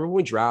edge. I remember when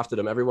we drafted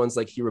him, everyone's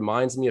like, he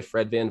reminds me of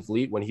Fred Van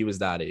Vliet when he was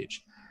that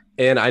age.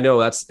 And I know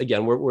that's,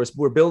 again,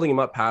 we're building him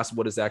up past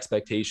what his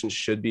expectations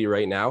should be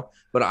right now.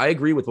 But I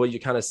agree with what you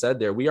kind of said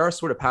there. We are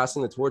sort of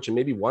passing the torch, and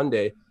maybe one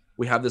day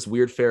we have this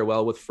weird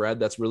farewell with Fred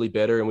that's really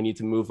bitter and we need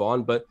to move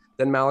on. But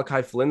then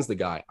Malachi Flynn's the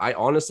guy. I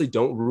honestly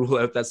don't rule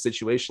out that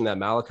situation that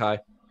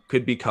Malachi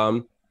could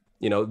become,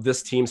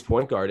 this team's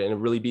point guard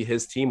and really be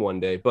his team one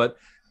day. But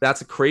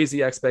that's a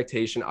crazy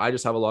expectation. I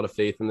just have a lot of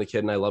faith in the kid,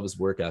 and I love his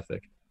work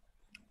ethic.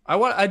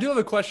 I do have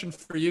a question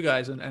for you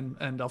guys,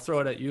 and I'll throw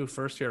it at you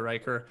first here,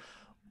 Riker.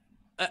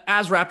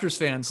 As Raptors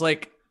fans,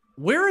 like,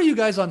 where are you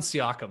guys on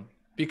Siakam?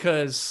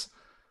 Because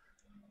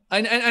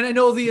I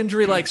know the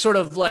injury, like, sort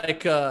of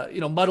like,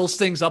 muddles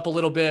things up a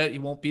little bit. He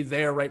won't be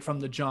there right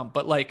from the jump.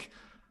 But, like,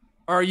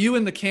 are you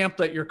in the camp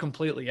that you're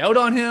completely out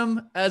on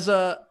him as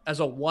a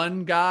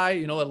one guy,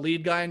 a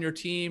lead guy on your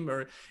team?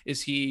 Or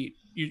is he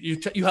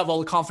you have all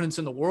the confidence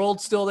in the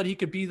world still that he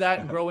could be that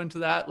and grow into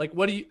that? Like,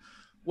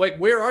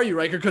 where are you,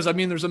 Riker? Because, I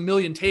mean, there's a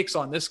million takes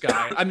on this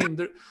guy. I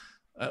mean,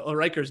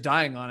 Riker's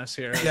dying on us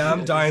here. Yeah,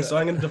 I'm dying, so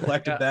I'm going to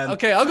deflect to Ben.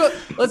 Okay, I'll go.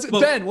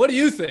 Ben, what do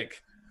you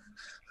think?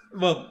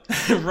 Well,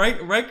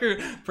 Riker,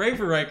 pray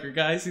for Riker,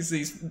 guys.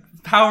 He's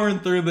powering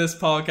through this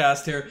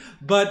podcast here.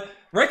 But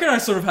Riker and I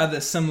sort of had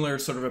this similar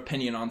sort of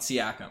opinion on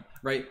Siakam,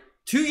 right?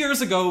 2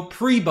 years ago,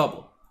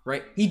 pre-bubble,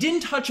 right? He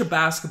didn't touch a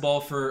basketball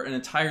for an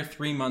entire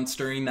 3 months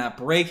during that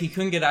break. He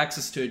couldn't get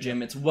access to a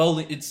gym. It's well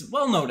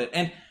noted.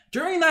 And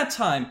during that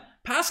time,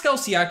 Pascal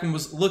Siakam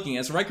was looking,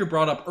 as Riker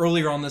brought up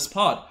earlier on this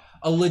pod,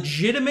 a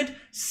legitimate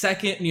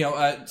second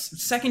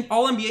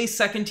All-NBA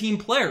second team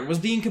player, was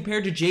being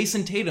compared to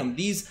Jason Tatum,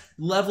 these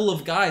level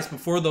of guys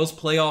before those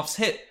playoffs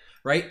hit,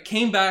 right?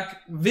 Came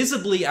back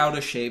visibly out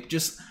of shape,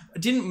 just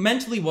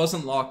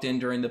wasn't locked in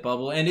during the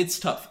bubble, and it's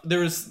tough.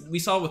 We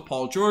saw it with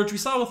Paul George, we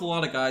saw it with a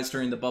lot of guys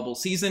during the bubble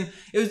season.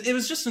 It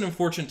was just an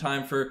unfortunate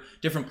time for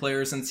different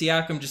players, and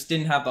Siakam just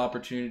didn't have the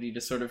opportunity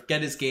to sort of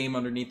get his game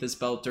underneath his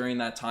belt during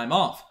that time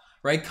off,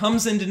 right?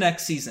 Comes into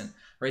next season,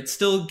 right?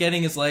 Still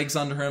getting his legs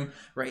under him,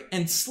 right?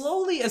 And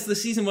slowly as the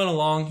season went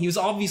along, he was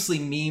obviously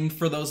memed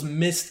for those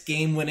missed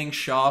game-winning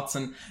shots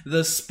and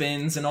the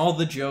spins and all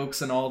the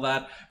jokes and all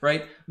that,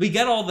 right? We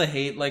get all the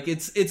hate. Like,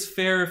 it's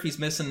fair if he's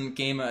missing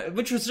game,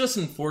 which was just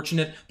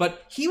unfortunate,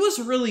 but he was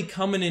really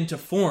coming into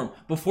form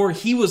before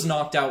he was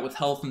knocked out with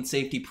health and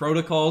safety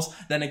protocols,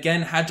 then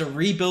again had to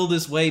rebuild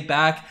his way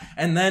back,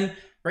 and then,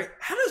 right,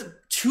 had a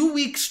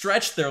 2-week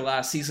stretch there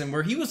last season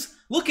where he was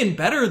looking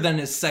better than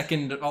his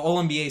second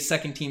All-NBA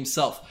second team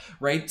self,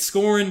 right?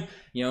 Scoring,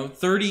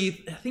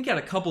 30, I think he had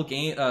a couple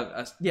game,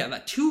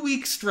 that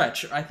 2-week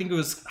stretch, I think it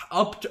was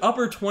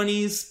upper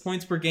 20s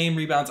points per game,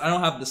 rebounds. I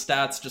don't have the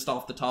stats just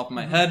off the top of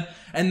my head.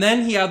 And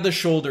then he had the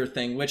shoulder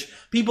thing, which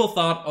people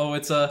thought,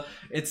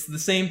 it's the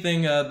same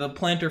thing, the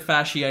plantar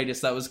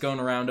fasciitis that was going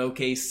around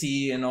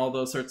OKC and all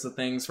those sorts of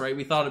things, right?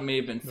 We thought it may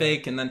have been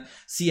fake. And then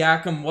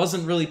Siakam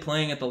wasn't really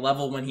playing at the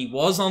level when he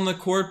was on the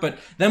court, but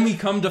then we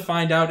come to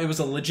find out it was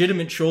a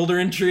legitimate shoulder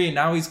injury, and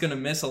now he's going to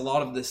miss a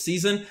lot of this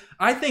season.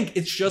 I think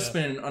it's just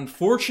been an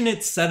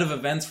unfortunate set of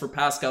events for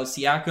Pascal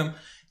Siakam.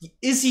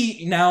 Is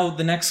he now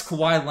the next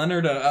Kawhi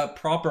Leonard, a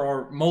proper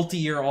or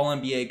multi-year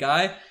All-NBA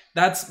guy?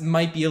 That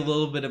might be a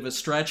little bit of a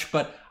stretch,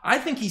 but I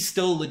think he's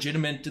still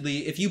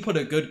legitimately, if you put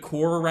a good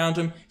core around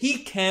him, he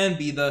can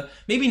be the,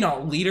 maybe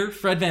not leader.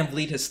 Fred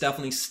VanVleet has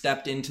definitely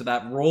stepped into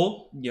that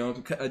role,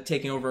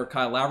 taking over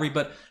Kyle Lowry,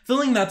 but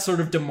filling that sort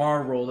of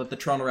DeMar role that the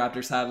Toronto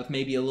Raptors have with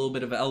maybe a little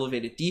bit of an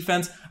elevated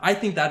defense. I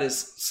think that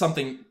is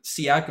something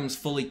Siakam's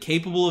fully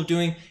capable of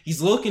doing.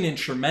 He's looking in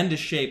tremendous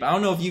shape. I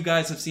don't know if you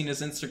guys have seen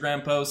his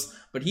Instagram posts,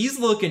 but he's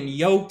looking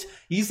yoked.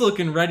 He's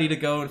looking ready to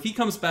go. And if he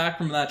comes back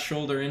from that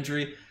shoulder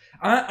injury,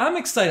 I'm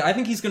excited. I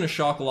think he's going to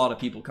shock a lot of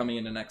people coming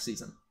into next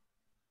season.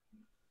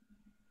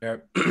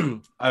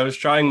 I was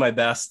trying my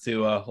best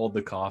to hold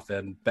the cough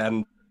in.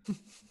 Ben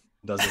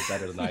does it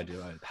better than I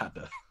do. I had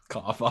to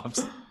cough off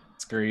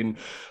screen,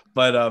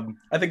 but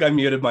I think I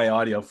muted my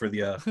audio for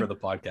the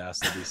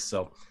podcast at least.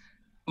 So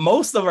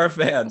most of our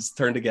fans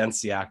turned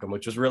against Siakam,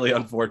 which was really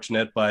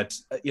unfortunate. But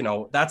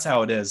that's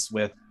how it is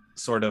with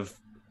sort of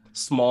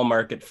small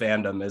market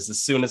fandom. Is as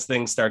soon as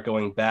things start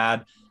going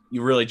bad,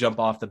 you really jump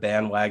off the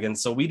bandwagon.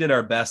 So we did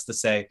our best to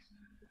say,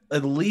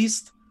 at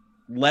least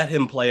let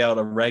him play out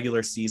a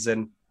regular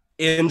season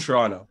in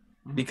Toronto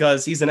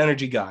because he's an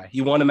energy guy.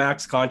 He won a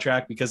max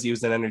contract because he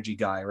was an energy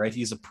guy, right?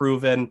 He's a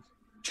proven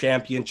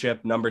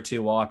championship number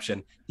 2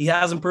 option. He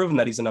hasn't proven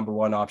that he's a number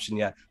 1 option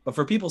yet. But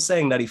for people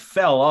saying that he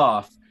fell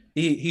off,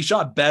 he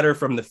shot better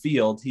from the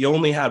field. He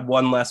only had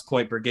 1 less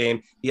point per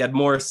game. He had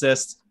more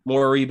assists,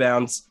 more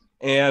rebounds,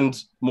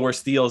 and more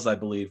steals, I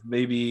believe.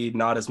 Maybe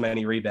not as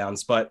many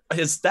rebounds, but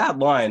his stat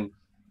line,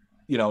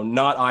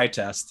 not eye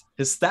test.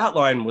 His stat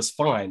line was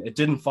fine. It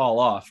didn't fall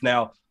off.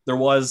 Now, there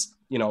was,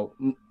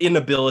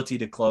 inability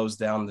to close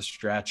down the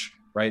stretch,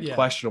 right? Yeah.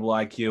 Questionable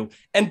IQ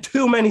and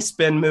too many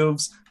spin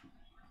moves.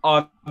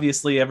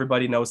 Obviously,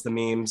 everybody knows the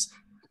memes,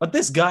 but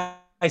this guy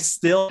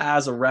still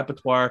has a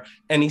repertoire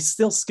and he's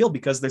still skilled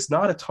because there's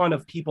not a ton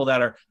of people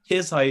that are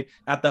his height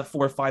at that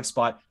 4 or 5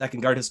 spot that can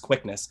guard his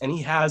quickness. And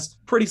he has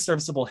pretty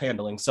serviceable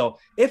handling. So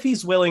if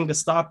he's willing to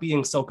stop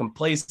being so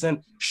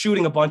complacent,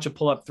 shooting a bunch of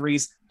pull-up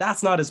threes,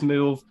 that's not his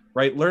move,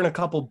 right? Learn a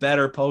couple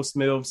better post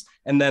moves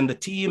and then the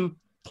team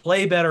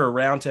play better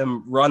around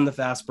him, run the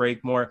fast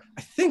break more.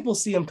 I think we'll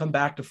see him come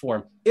back to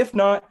form. If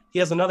not, he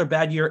has another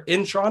bad year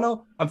in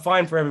Toronto. I'm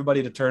fine for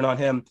everybody to turn on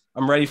him.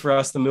 I'm ready for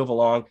us to move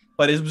along.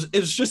 But it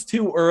was just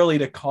too early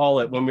to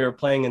call it when we were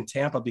playing in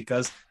Tampa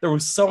because there were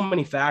so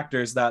many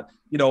factors that,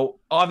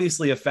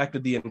 obviously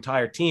affected the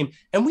entire team.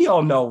 And we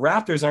all know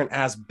Raptors aren't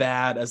as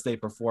bad as they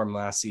performed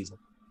last season.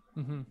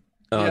 Mm-hmm.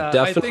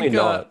 Definitely I think,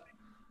 not.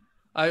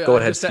 Go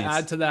ahead, just to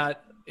add to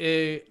that,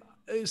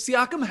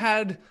 Siakam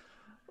had –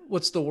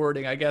 what's the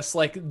wording? I guess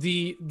like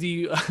the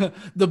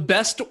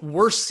best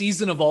worst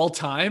season of all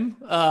time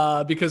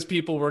because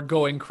people were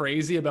going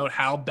crazy about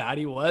how bad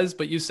he was.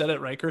 But you said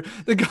it, Riker.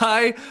 The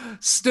guy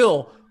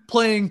still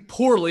playing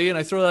poorly, and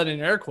I throw that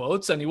in air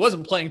quotes. And he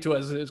wasn't playing to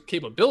his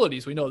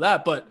capabilities. We know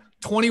that, but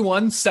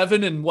 21,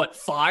 7, and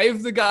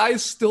 5. The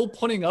guy's still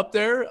putting up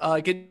there.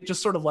 It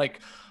just sort of like.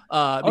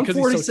 Because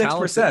 46%. He's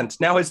so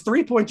talented. Now his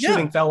 3-point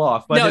shooting fell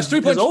off, but his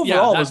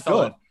overall was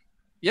good.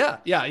 Yeah.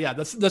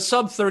 The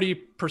sub 30%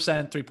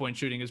 3-point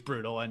shooting is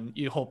brutal. And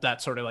you hope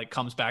that sort of like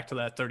comes back to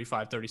that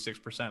 35,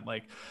 36%,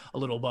 like a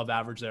little above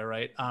average there.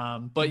 Right.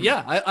 But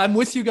yeah, I'm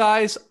with you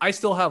guys. I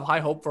still have high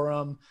hope for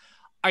him.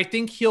 I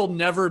think he'll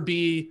never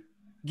be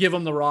give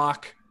him the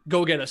rock,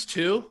 go get us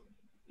 2,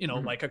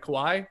 like a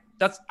Kawhi.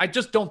 I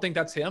just don't think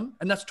that's him.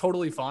 And that's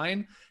totally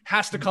fine.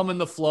 Has to come in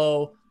the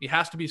flow. He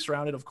has to be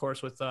surrounded, of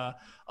course, with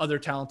other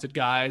talented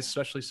guys,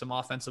 especially some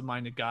offensive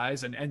minded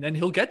guys. And then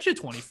he'll get you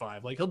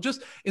 25. Like he'll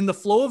just in the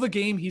flow of a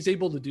game, he's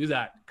able to do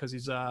that because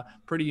he's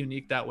pretty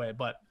unique that way.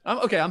 But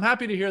I'm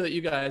happy to hear that you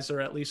guys are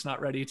at least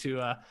not ready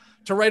to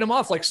write him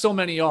off like so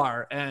many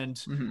are.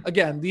 And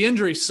again, the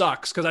injury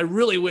sucks because I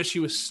really wish he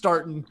was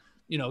starting,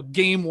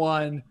 game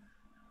 1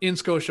 in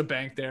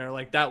Scotiabank there.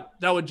 Like that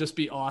would just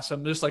be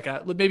awesome. Just like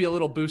maybe a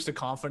little boost of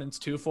confidence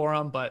too for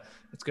him, but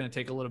it's going to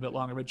take a little bit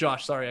longer. But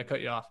Josh, sorry, I cut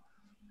you off.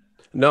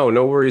 No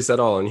worries at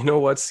all. And you know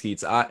what,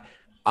 Skeets,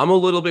 I'm a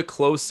little bit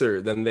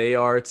closer than they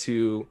are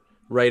to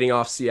writing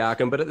off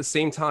Siakam, but at the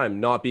same time,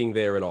 not being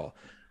there at all.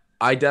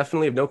 I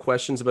definitely have no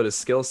questions about his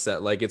skill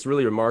set. Like it's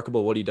really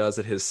remarkable what he does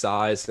at his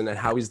size and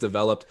how he's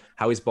developed,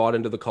 how he's bought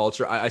into the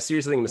culture. I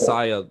seriously think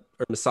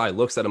Masai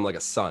looks at him like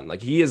a son.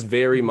 Like he is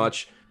very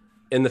much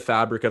in the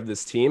fabric of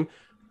this team,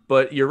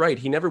 but you're right.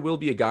 He never will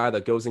be a guy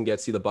that goes and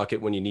gets you the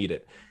bucket when you need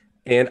it.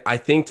 And I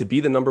think to be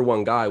the number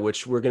 1 guy,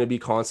 which we're going to be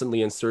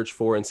constantly in search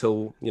for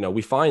until,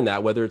 we find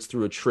that, whether it's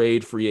through a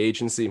trade, free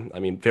agency,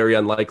 very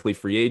unlikely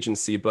free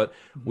agency, but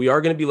we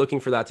are going to be looking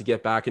for that to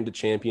get back into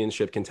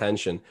championship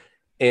contention.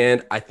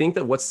 And I think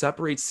that what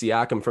separates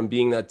Siakam from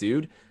being that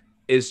dude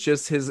is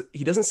just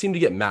he doesn't seem to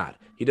get mad.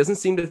 He doesn't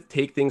seem to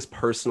take things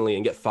personally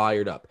and get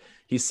fired up.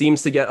 He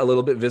seems to get a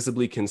little bit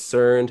visibly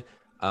concerned.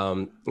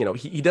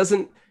 He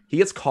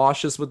gets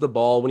cautious with the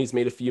ball when he's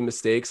made a few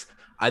mistakes.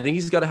 I think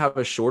he's got to have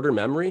a shorter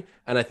memory,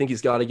 and I think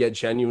he's got to get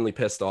genuinely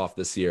pissed off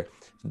this year.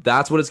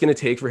 That's what it's going to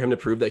take for him to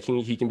prove that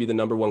he can be the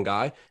number 1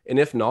 guy. And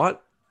if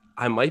not,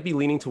 I might be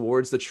leaning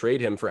towards to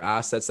trade him for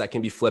assets that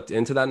can be flipped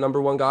into that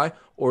number 1 guy,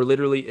 or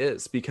literally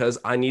is, because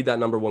I need that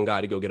number 1 guy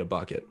to go get a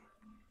bucket.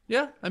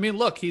 Yeah,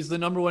 look, he's the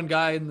number 1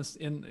 guy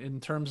in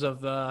terms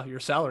of your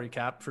salary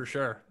cap for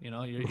sure.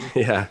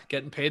 You're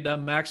getting paid that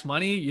max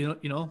money. You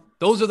know,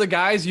 those are the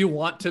guys you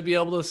want to be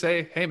able to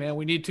say, "Hey, man,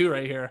 we need 2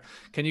 right here.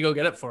 Can you go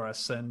get it for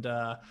us?" And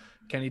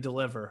can he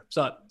deliver?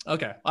 So,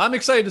 okay, I'm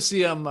excited to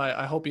see him.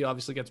 I hope he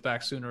obviously gets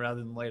back sooner rather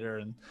than later,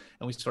 and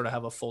we sort of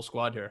have a full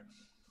squad here.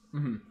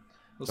 Mm-hmm.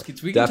 We can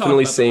definitely talk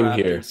about same the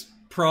Raptors here.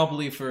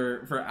 Probably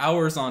for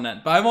hours on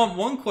end. But I want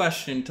one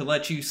question to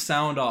let you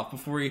sound off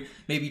before we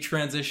maybe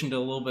transition to a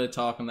little bit of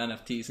talk on the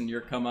NFTs and your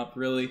come up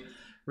really,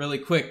 really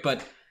quick.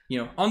 But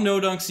on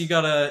No Dunks,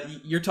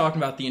 you're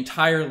talking about the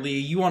entire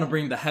league. You want to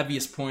bring the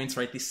heaviest points,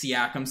 right? The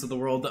Siakams of the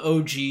world, the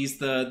OGs,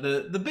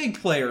 the big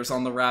players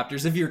on the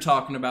Raptors. If you're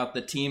talking about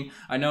the team,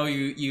 I know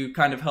you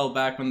kind of held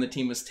back when the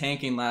team was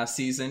tanking last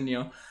season.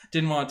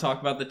 Didn't want to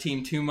talk about the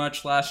team too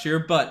much last year,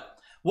 but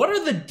what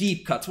are the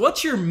deep cuts?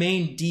 What's your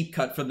main deep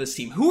cut for this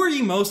team? Who are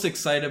you most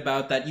excited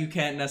about that you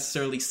can't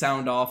necessarily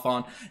sound off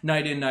on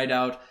night in, night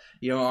out?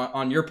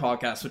 on your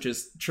podcast, which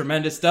is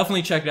tremendous.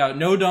 Definitely check it out.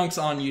 No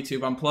Dunks on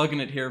YouTube. I'm plugging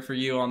it here for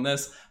you on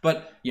this.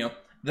 But,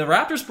 the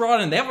Raptors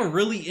brought in, they have a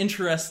really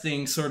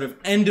interesting sort of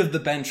end of the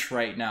bench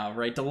right now,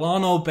 right?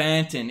 Delano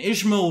Banton,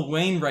 Ishmael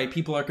Wainwright,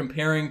 people are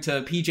comparing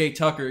to PJ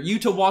Tucker,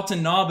 Yuta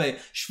Watanabe,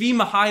 Shvi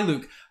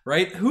Mihailuk,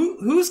 right?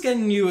 Who's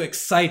getting you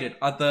excited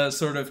at the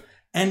sort of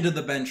end of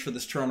the bench for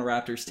this Toronto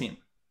Raptors team?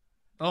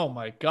 Oh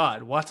my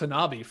God,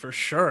 Watanabe for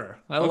sure.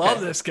 I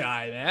love this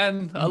guy,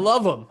 man. I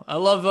love him. I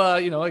love,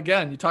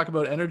 again, you talk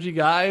about energy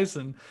guys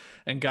and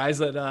guys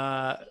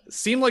that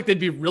seem like they'd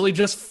be really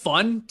just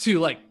fun to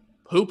like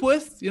hoop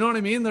with, you know what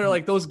I mean? They're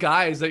like those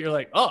guys that you're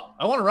like, oh,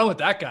 I want to run with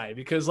that guy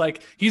because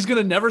like he's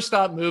gonna never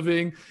stop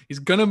moving. He's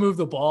gonna move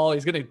the ball.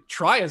 He's gonna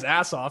try his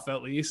ass off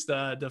at least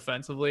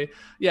defensively.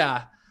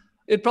 Yeah,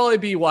 it'd probably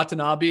be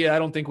Watanabe. I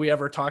don't think we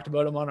ever talked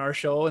about him on our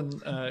show,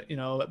 and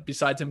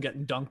besides him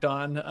getting dunked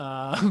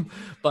on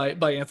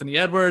by Anthony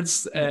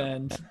Edwards,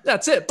 and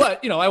that's it.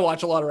 But I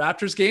watch a lot of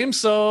Raptors games,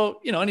 so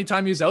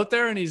anytime he's out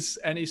there and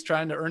he's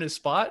trying to earn his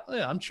spot,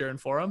 yeah, I'm cheering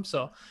for him.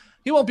 So.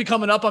 He won't be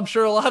coming up, I'm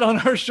sure, a lot on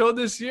our show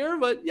this year,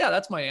 but yeah,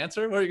 that's my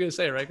answer. What are you going to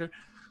say, Riker?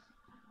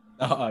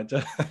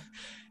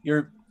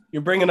 You're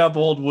bringing up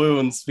old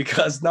wounds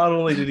because not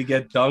only did he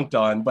get dunked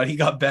on, but he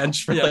got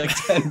benched for like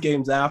 10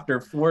 games after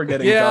for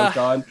getting dunked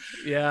on.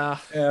 Yeah.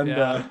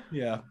 And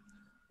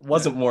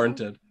wasn't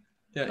warranted.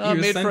 Yeah, he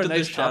was made sent for a to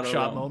nice the top shadow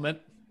shot realm. moment.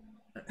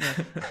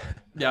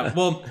 Yeah,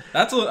 well,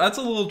 that's a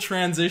little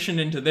transition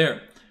into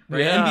there.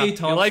 Right? Yeah. NBA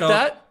Top You like Shot.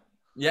 that?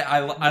 Yeah,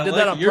 I did like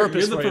that on you're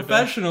purpose the for you, Ben.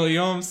 professional, you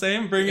know what I'm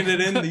saying? Bringing it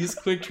in, these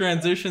quick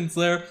transitions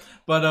there.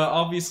 But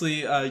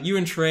obviously, you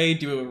and Trey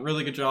do a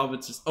really good job.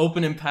 It's just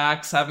opening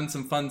packs, having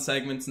some fun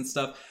segments and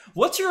stuff.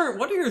 What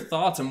are your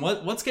thoughts and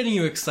what's getting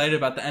you excited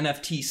about the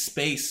NFT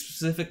space,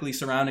 specifically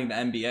surrounding the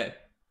NBA?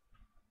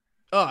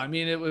 Oh, I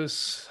mean, I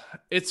was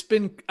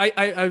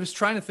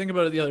trying to think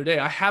about it the other day.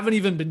 I haven't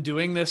even been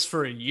doing this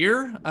for a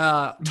year.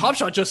 Top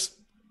Shot just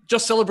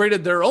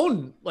celebrated their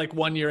own like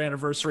 1 year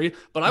anniversary,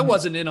 but I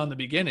wasn't in on the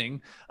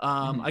beginning.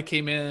 I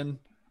came in,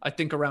 I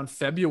think around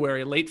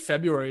February, late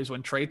February is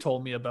when Trey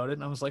told me about it.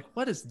 And I was like,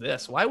 what is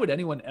this? Why would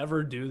anyone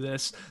ever do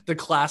this? The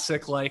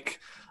classic, like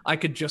I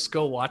could just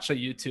go watch a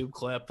YouTube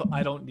clip.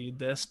 I don't need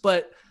this.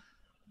 But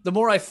the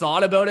more I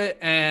thought about it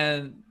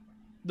and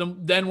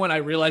then when I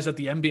realized that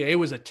the NBA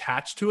was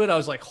attached to it, I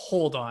was like,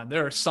 hold on,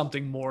 there's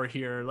something more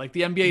here. Like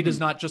the NBA does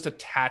not just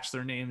attach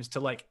their names to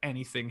like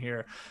anything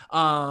here.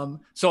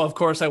 So of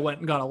course I went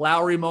and got a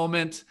Lowry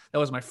moment. That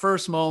was my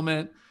first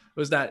moment.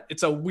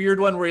 It's a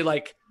weird one where he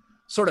like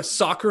sort of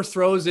soccer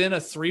throws in a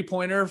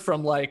 3-pointer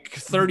from like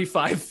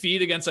 35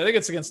 feet I think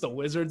it's against the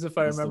Wizards, if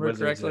I remember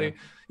correctly.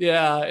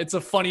 Yeah. It's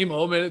a funny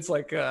moment. It's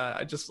like,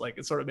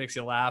 it sort of makes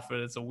you laugh, but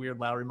it's a weird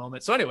Lowry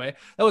moment. So anyway,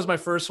 that was my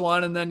first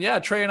one. And then, yeah,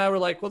 Trey and I were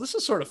like, well, this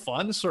is sort of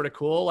fun. This is sort of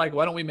cool. Like,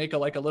 why don't we make a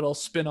little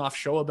spin-off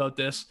show about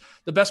this?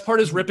 The best part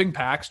is ripping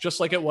packs,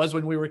 just like it was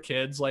when we were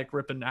kids, like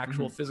ripping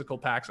actual physical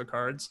packs of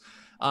cards.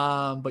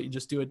 But you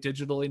just do it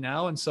digitally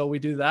now. And so we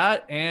do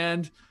that.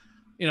 And,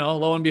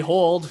 lo and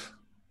behold,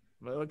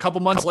 a couple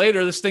months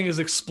later, this thing has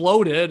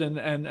exploded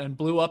and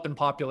blew up in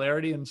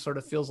popularity and sort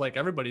of feels like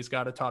everybody's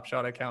got a Top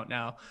Shot account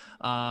now,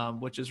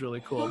 which is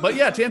really cool. But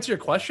yeah, to answer your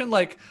question,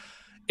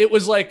 it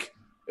was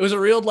a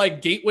real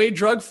like gateway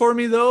drug for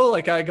me though.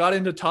 Like I got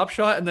into Top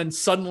Shot and then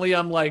suddenly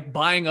I'm like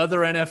buying other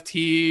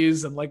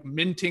NFTs and like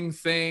minting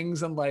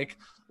things and like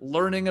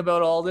learning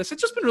about all this.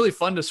 It's just been really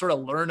fun to sort of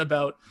learn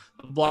about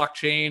the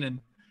blockchain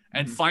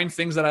and find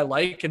things that I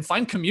like and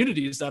find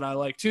communities that I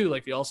like too,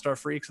 like the All-Star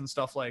Freaks and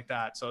stuff like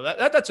that. So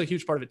that's a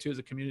huge part of it too, is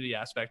a community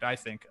aspect, I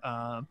think.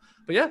 But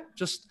yeah,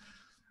 just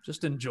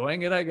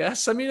enjoying it, I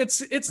guess. I mean, it's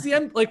the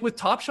end, like with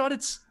Top Shot,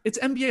 it's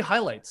NBA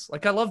highlights.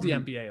 Like I love the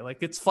NBA, like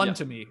it's fun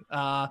to me.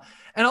 And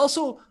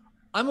also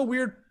I'm a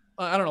weird,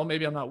 I don't know,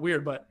 maybe I'm not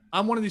weird, but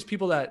I'm one of these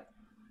people that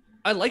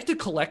I like to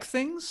collect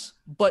things,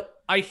 but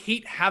I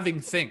hate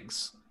having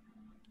things.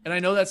 And I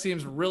know that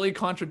seems really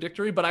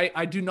contradictory, but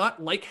I do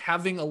not like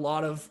having a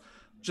lot of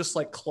just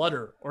like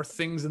clutter or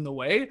things in the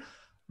way.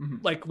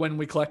 Like when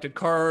we collected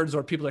cards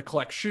or people that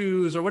collect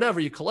shoes or whatever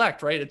you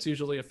collect, right? It's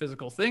usually a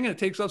physical thing and it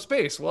takes up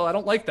space. Well, I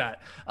don't like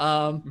that.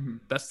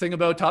 Best thing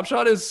about Top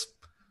Shot is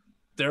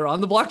they're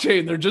on the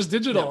blockchain. They're just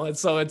digital. And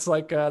so it's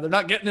like, they're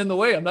not getting in the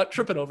way. I'm not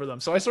tripping over them.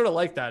 So I sort of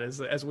like that,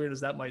 as weird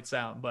as that might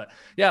sound. But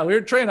yeah,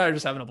 Trey and I are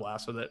just having a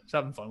blast with it. Just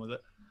having fun with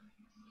it.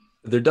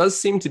 There does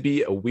seem to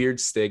be a weird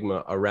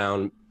stigma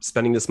around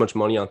spending this much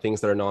money on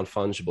things that are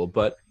non-fungible,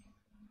 but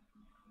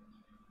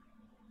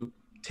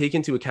take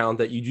into account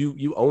that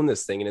you own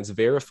this thing and it's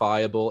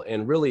verifiable.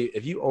 And really,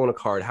 if you own a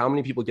card, how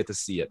many people get to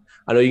see it?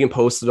 I know you can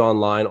post it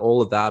online,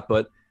 all of that,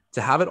 but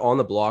to have it on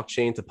the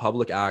blockchain to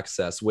public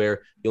access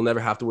where you'll never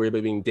have to worry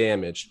about being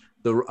damaged.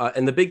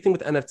 And the big thing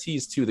with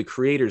NFTs too, the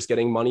creators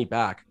getting money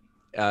back.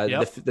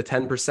 The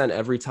 10%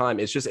 every time.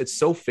 It's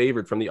so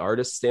favored from the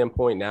artist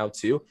standpoint now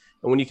too.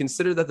 And when you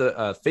consider that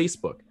the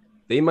Facebook,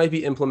 they might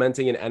be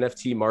implementing an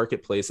NFT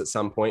marketplace at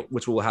some point,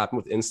 which will happen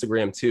with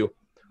Instagram too.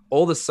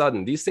 All of a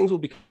sudden, these things will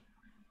be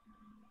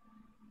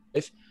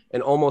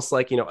and almost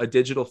like, a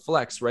digital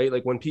flex, right?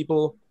 Like when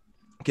people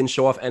can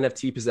show off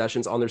NFT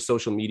possessions on their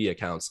social media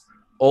accounts.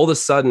 All of a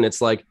sudden,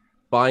 it's like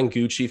buying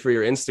Gucci for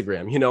your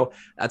Instagram. You know,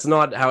 that's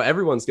not how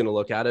everyone's going to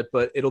look at it,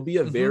 but it'll be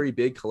a very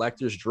big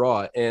collector's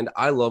draw. And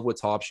I love what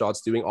Top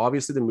Shot's doing.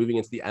 Obviously, they're moving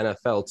into the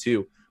NFL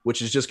too,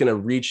 which is just going to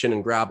reach in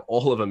and grab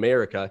all of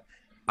America.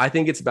 I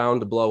think it's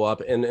bound to blow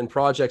up. And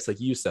projects, like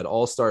you said,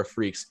 All-Star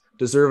Freaks,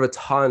 deserve a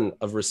ton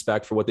of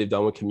respect for what they've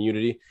done with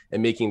community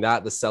and making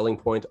that the selling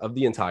point of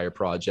the entire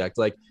project.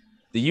 Like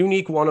the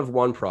unique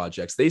one-of-one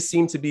projects, they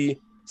seem to be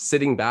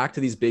sitting back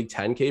to these big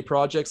 10K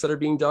projects that are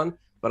being done.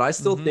 But I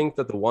still think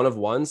that the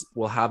one-of-ones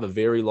will have a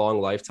very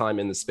long lifetime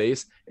in the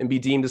space and be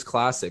deemed as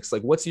classics.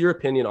 Like, what's your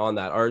opinion on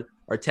that? Are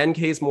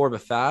 10Ks more of a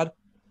fad,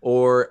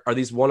 or are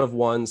these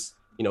one-of-ones,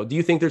 you know, do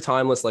you think they're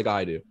timeless like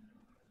I do?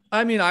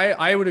 I mean,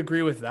 I would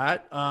agree with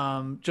that.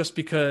 Just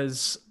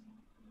because,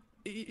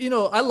 you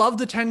know, I love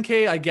the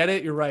 10K. I get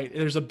it. You're right.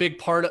 There's a big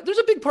part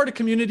of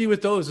community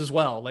with those as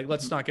well. Like,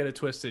 let's not get it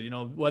twisted, you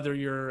know, whether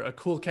you're a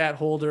Cool Cat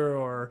holder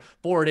or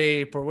Bored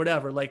Ape or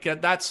whatever, like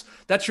that's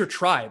your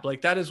tribe.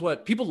 Like that is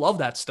what people love,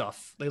 that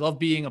stuff. They love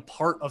being a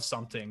part of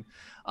something.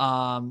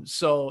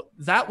 So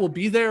that will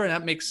be there, and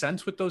that makes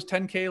sense with those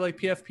 10K like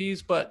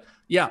PFPs. But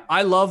yeah,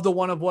 I love the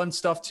one-of-one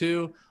stuff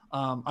too.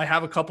 I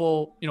have a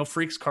couple, you know,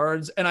 Freaks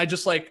cards, and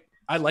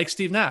I like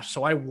Steve Nash,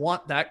 so I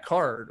want that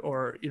card.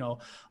 Or, you know,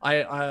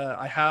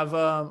 I have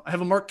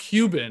a Mark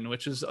Cuban,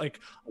 which is like,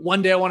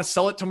 one day I want to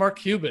sell it to Mark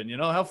Cuban. You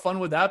know, how fun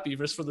would that be,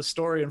 just for the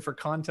story and for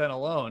content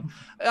alone?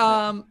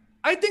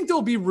 I think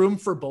there'll be room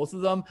for both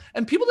of them.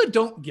 And people that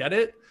don't get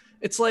it,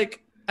 it's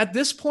like at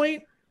this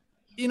point,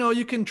 you know,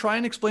 you can try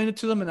and explain it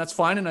to them, and that's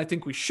fine. And I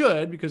think we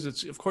should, because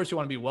it's, of course, you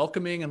want to be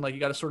welcoming, and like you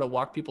got to sort of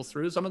walk people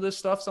through some of this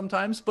stuff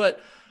sometimes. But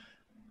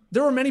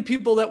there were many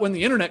people that when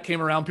the internet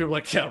came around, people were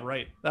like, yeah,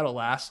 right, that'll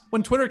last.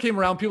 When Twitter came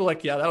around, people were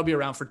like, yeah, that'll be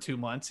around for 2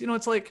 months. You know,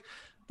 it's like,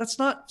 that's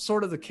not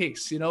sort of the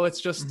case. You know, it's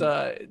just,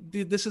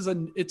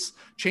 it's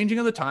changing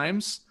of the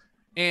times.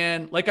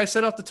 And like I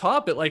said off the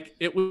top,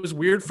 it was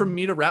weird for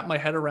me to wrap my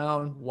head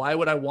around, why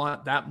would I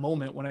want that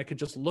moment when I could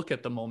just look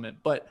at the moment?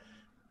 But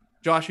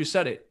Josh, you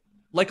said it,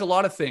 like a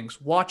lot of things,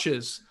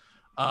 watches,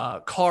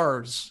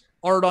 cars,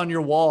 art on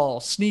your wall,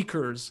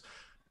 sneakers.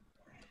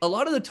 A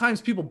lot of the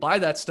times people buy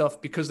that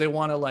stuff because they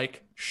want to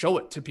like show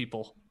it to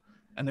people,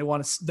 and they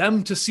want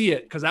them to see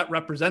it because that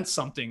represents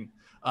something,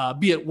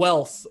 be it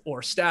wealth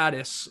or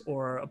status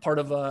or a part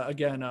of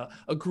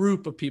a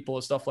group of people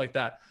and stuff like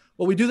that.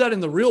 Well, we do that in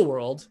the real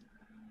world.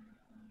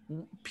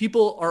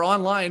 People are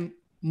online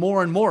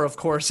more and more, of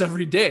course,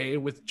 every day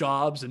with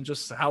jobs and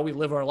just how we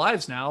live our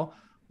lives now.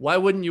 Why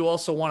wouldn't you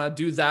also want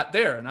to do that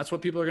there? And that's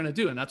what people are going to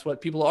do. And that's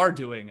what people are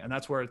doing. And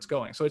that's where it's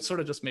going. So it sort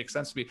of just makes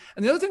sense to me.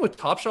 And the other thing with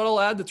Top Shot I'll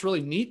add that's really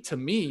neat to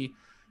me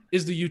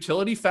is the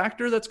utility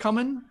factor that's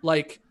coming.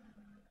 Like,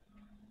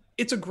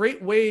 it's a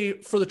great way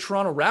for the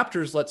Toronto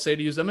Raptors, let's say,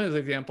 to use them as an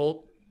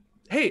example.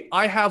 Hey,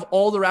 I have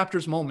all the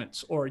Raptors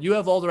moments, or you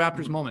have all the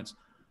Raptors moments.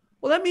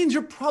 Well, that means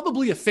you're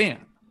probably a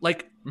fan.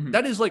 Like,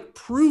 that is like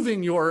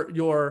proving your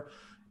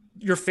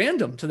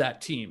fandom to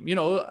that team, you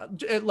know,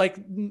 like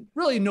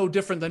really no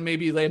different than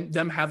maybe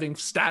them having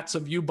stats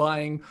of you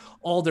buying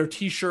all their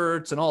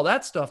t-shirts and all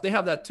that stuff. They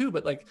have that too,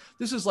 but like,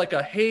 this is like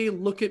hey,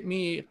 look at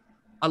me,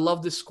 I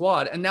love this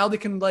squad. And now they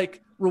can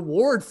like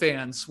reward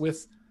fans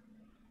with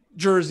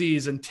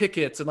jerseys and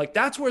tickets. And like,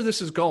 that's where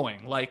this is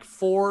going, like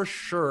for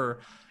sure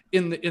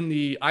in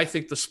the, I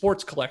think the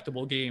sports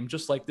collectible game,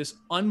 just like this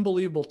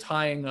unbelievable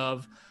tying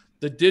of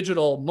the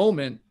digital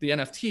moment, the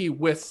NFT,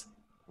 with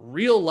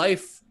real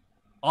life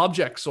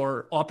objects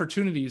or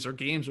opportunities or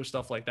games or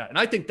stuff like that. And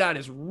I think that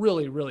is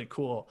really, really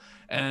cool.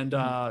 And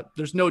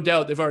there's no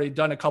doubt they've already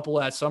done a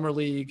couple at Summer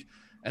League,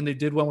 and they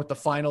did one with the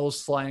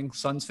finals, flying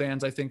Suns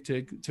fans, I think,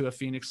 to a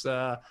Phoenix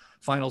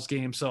finals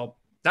game. So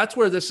that's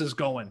where this is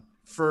going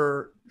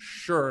for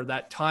sure.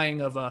 That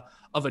tying of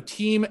a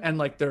team and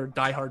like their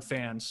diehard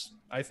fans,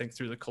 I think,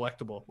 through the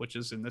collectible, which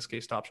is in this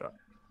case Top Shot.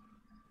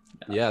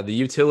 Yeah, the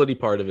utility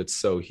part of it's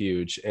so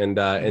huge. And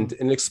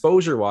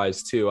exposure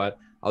wise too,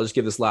 I'll just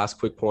give this last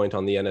quick point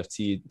on the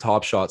NFT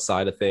Top Shot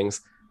side of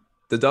things.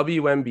 The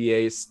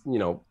WNBA, you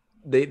know,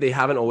 they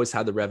haven't always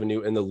had the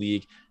revenue in the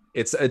league.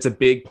 It's a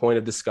big point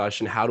of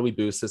discussion. How do we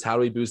boost this? How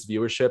do we boost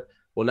viewership?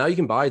 Well, now you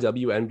can buy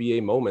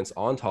WNBA moments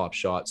on Top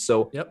Shot.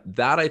 So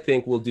that I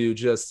think will do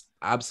just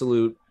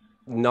absolute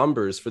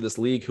numbers for this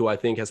league, who I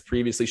think has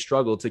previously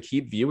struggled to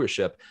keep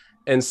viewership.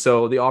 And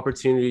so the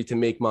opportunity to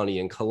make money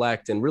and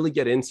collect and really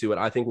get into it,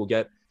 I think will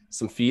get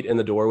some feet in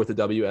the door with the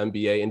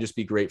WNBA and just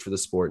be great for the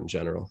sport in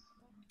general.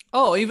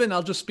 Oh, even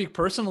I'll just speak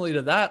personally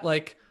to that.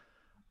 Like,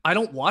 I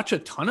don't watch a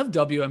ton of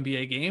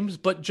WNBA games,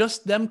 but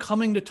just them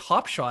coming to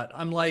Top Shot,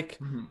 I'm like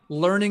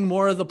learning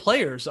more of the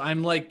players.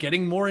 I'm like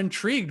getting more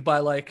intrigued by,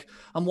 like,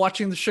 I'm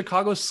watching the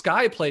Chicago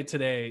Sky play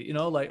today, you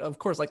know, like, of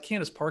course, like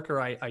Candace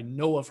Parker, I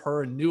know of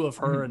her and knew of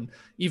her and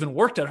even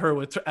worked at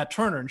her at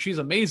Turner, and she's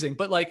amazing.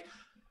 But like,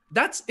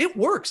 it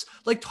works.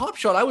 Like Top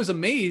Shot, I was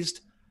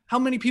amazed how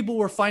many people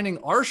were finding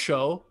our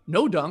show,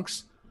 No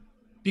Dunks,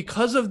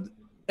 because of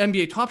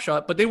NBA Top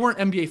Shot, but they weren't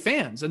NBA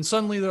fans. And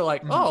suddenly they're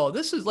like, oh,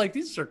 this is like,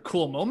 these are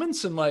cool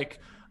moments. And like,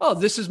 oh,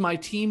 this is my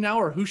team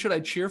now, or who should I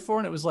cheer for?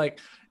 And it was like,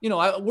 you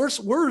know,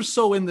 we're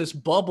so in this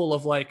bubble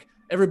of like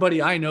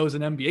everybody I know is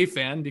an NBA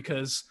fan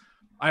because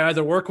I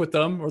either work with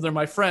them or they're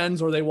my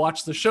friends or they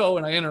watch the show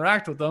and I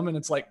interact with them. And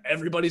it's like,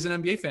 everybody's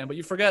an NBA fan, but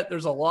you forget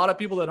there's a lot of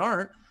people that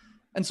aren't.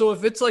 And so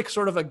if it's like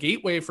sort of a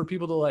gateway for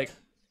people to like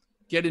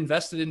get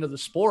invested into the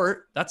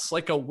sport, that's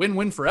like a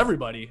win-win for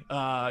everybody.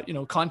 You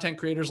know, content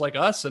creators like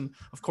us, and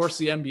of course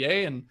the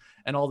NBA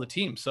and all the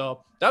teams.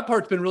 So that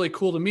part's been really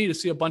cool to me to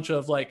see a bunch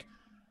of like,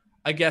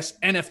 I guess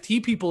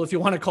NFT people, if you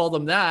want to call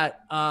them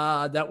that,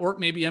 that weren't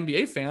maybe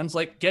NBA fans,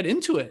 like get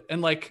into it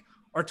and like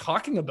are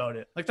talking about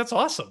it. Like, that's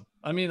awesome.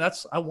 I mean,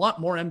 I want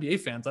more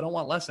NBA fans. I don't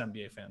want less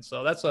NBA fans.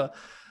 So that's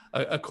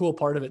a cool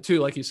part of it too.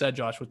 Like you said,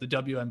 Josh, with the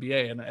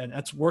WNBA, and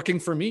that's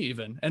working for me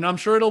even. And I'm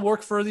sure it'll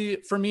work for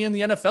me in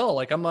the NFL.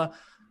 Like, I'm a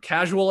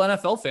casual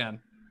NFL fan.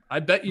 I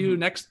bet you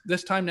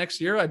this time next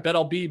year, I bet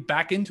I'll be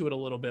back into it a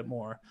little bit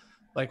more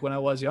like when I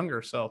was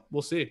younger. So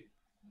we'll see.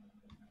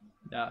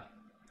 Yeah.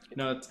 You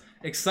know, it's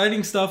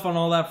exciting stuff on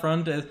all that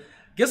front. I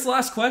guess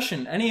last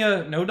question. Any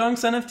No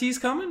Dunks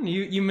NFTs coming?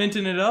 You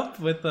minting it up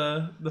with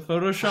the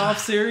Photoshop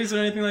series or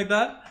anything like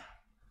that?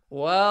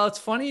 Well, it's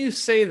funny you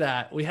say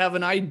that. We have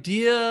an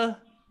idea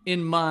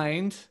in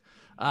mind.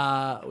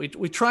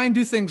 We try and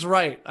do things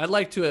right. I'd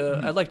like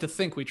to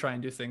think we try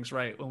and do things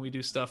right when we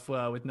do stuff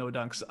with No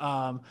Dunks.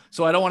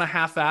 So I don't want to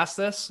half-ass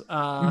this.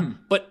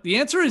 But the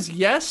answer is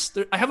yes.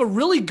 I have a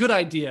really good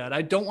idea, and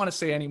I don't want to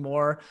say any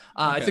more.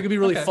 I think it'd be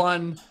really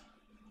fun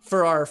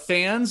for our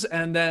fans,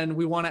 and then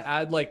we want to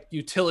add like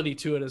utility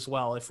to it as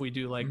well if we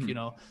do like you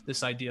know,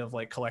 this idea of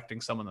like collecting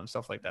some of them,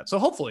 stuff like that. So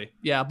hopefully,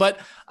 yeah, but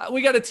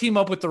we got to team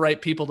up with the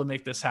right people to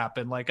make this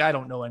happen. Like, I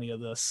don't know any of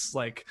this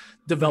like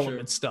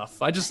development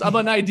stuff. I'm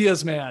an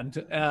ideas man,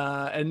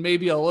 and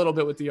maybe a little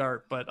bit with the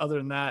art, but other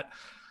than that,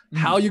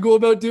 how you go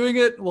about doing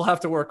it, we'll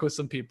have to work with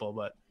some people,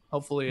 but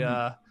hopefully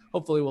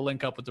we'll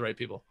link up with the right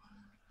people.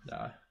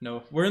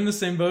 No, we're in the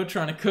same boat,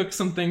 trying to cook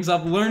some things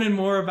up, learning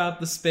more about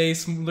the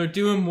space. They're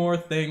doing more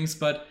things,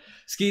 but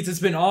Skeets,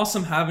 it's been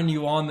awesome having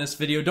you on this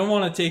video. Don't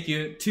want to take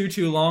you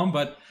too long,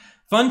 but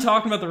fun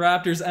talking about the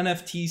Raptors,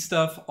 NFT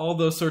stuff, all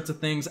those sorts of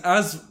things.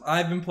 As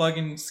I've been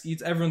plugging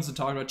Skeets, everyone's been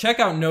talking about.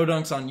 Check out No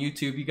Dunks on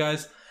YouTube, you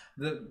guys.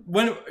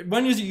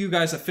 When is you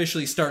guys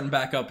officially starting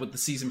back up with the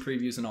season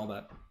previews and all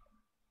that?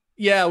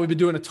 Yeah, we've been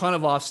doing a ton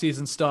of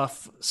off-season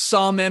stuff,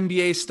 some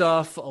NBA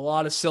stuff, a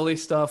lot of silly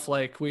stuff.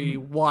 Like, we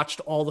watched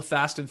all the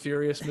Fast and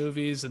Furious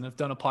movies and have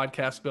done a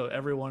podcast about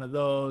every one of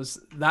those.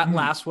 That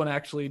last one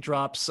actually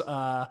drops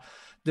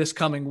this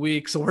coming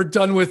week, so we're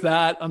done with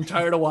that. I'm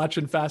tired of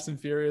watching Fast and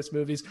Furious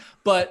movies.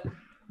 But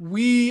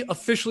we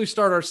officially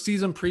start our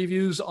season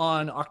previews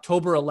on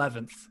October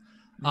 11th.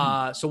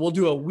 So we'll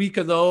do a week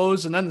of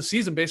those, and then the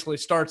season basically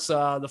starts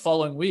the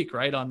following week,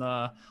 right on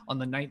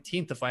the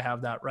 19th, if I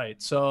have that right.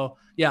 So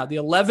yeah, the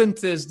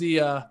 11th is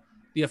the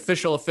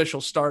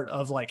official start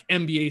of like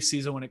NBA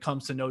season when it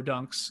comes to No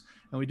Dunks,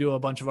 and we do a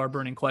bunch of our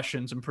burning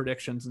questions and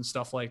predictions and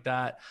stuff like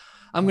that.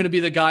 I'm going to be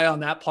the guy on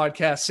that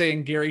podcast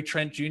saying Gary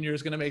Trent Jr.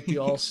 is going to make the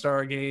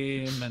All-Star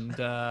game, and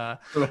the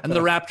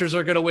Raptors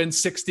are going to win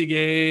 60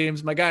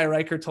 games. My guy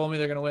Riker told me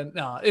they're going to win.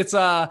 No, it's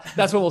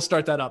that's when we'll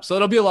start that up. So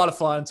it'll be a lot of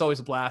fun. It's always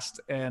a blast.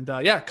 And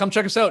yeah, come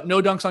check us out.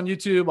 No Dunks on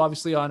YouTube,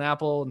 obviously on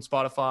Apple and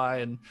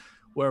Spotify and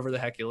wherever the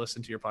heck you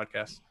listen to your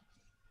podcast.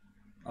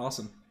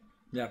 Awesome.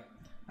 Yeah.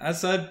 As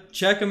said,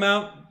 check them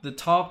out. The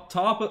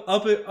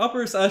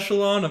upper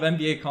echelon of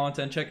NBA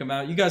content. Check them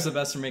out. You guys are the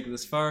best for making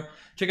this far.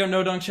 Check out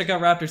No Dunk. Check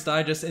out Raptors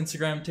Digest,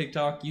 Instagram,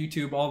 TikTok,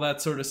 YouTube, all that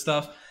sort of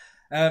stuff.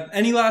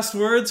 Any last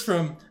words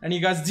from any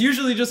of you guys? It's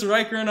usually just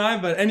Riker and I,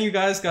 but any of you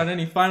guys got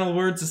any final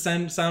words to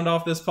sound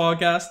off this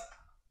podcast?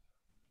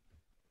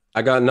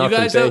 I got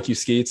nothing. Thank you,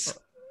 Skeets.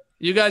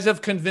 You guys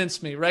have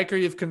convinced me. Riker,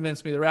 you've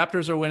convinced me. The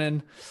Raptors are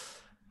winning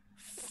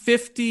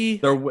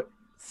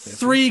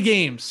 53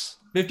 games.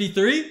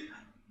 53?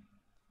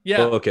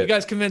 Yeah, you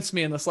guys convinced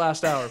me in this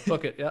last hour.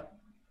 Book it, yeah.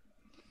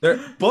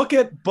 Book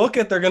it.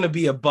 They're going to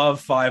be above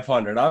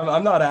 500.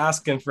 I'm not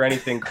asking for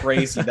anything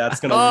crazy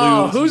that's going to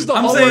lose. Who's the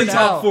I'm saying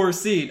top 4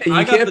 seed. Hey,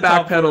 you can't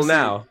backpedal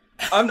now.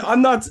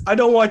 I'm not. I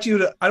don't want you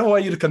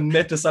to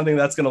commit to something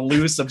that's going to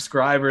lose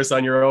subscribers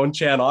on your own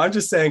channel. I'm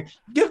just saying,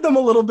 give them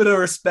a little bit of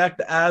respect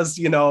as,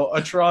 you know,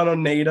 a Toronto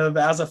native,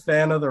 as a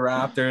fan of the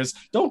Raptors.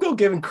 Don't go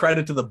giving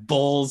credit to the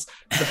Bulls,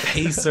 the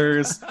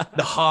Pacers,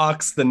 the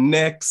Hawks, the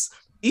Knicks.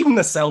 Even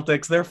the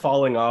Celtics, they're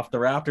falling off. The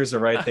Raptors are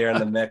right there in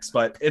the mix,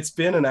 but it's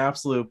been an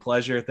absolute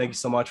pleasure. Thank you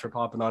so much for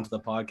popping onto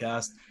the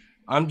podcast.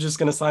 I'm just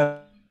going to sign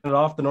it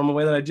off the normal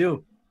way that I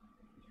do.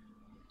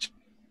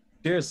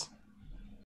 Cheers.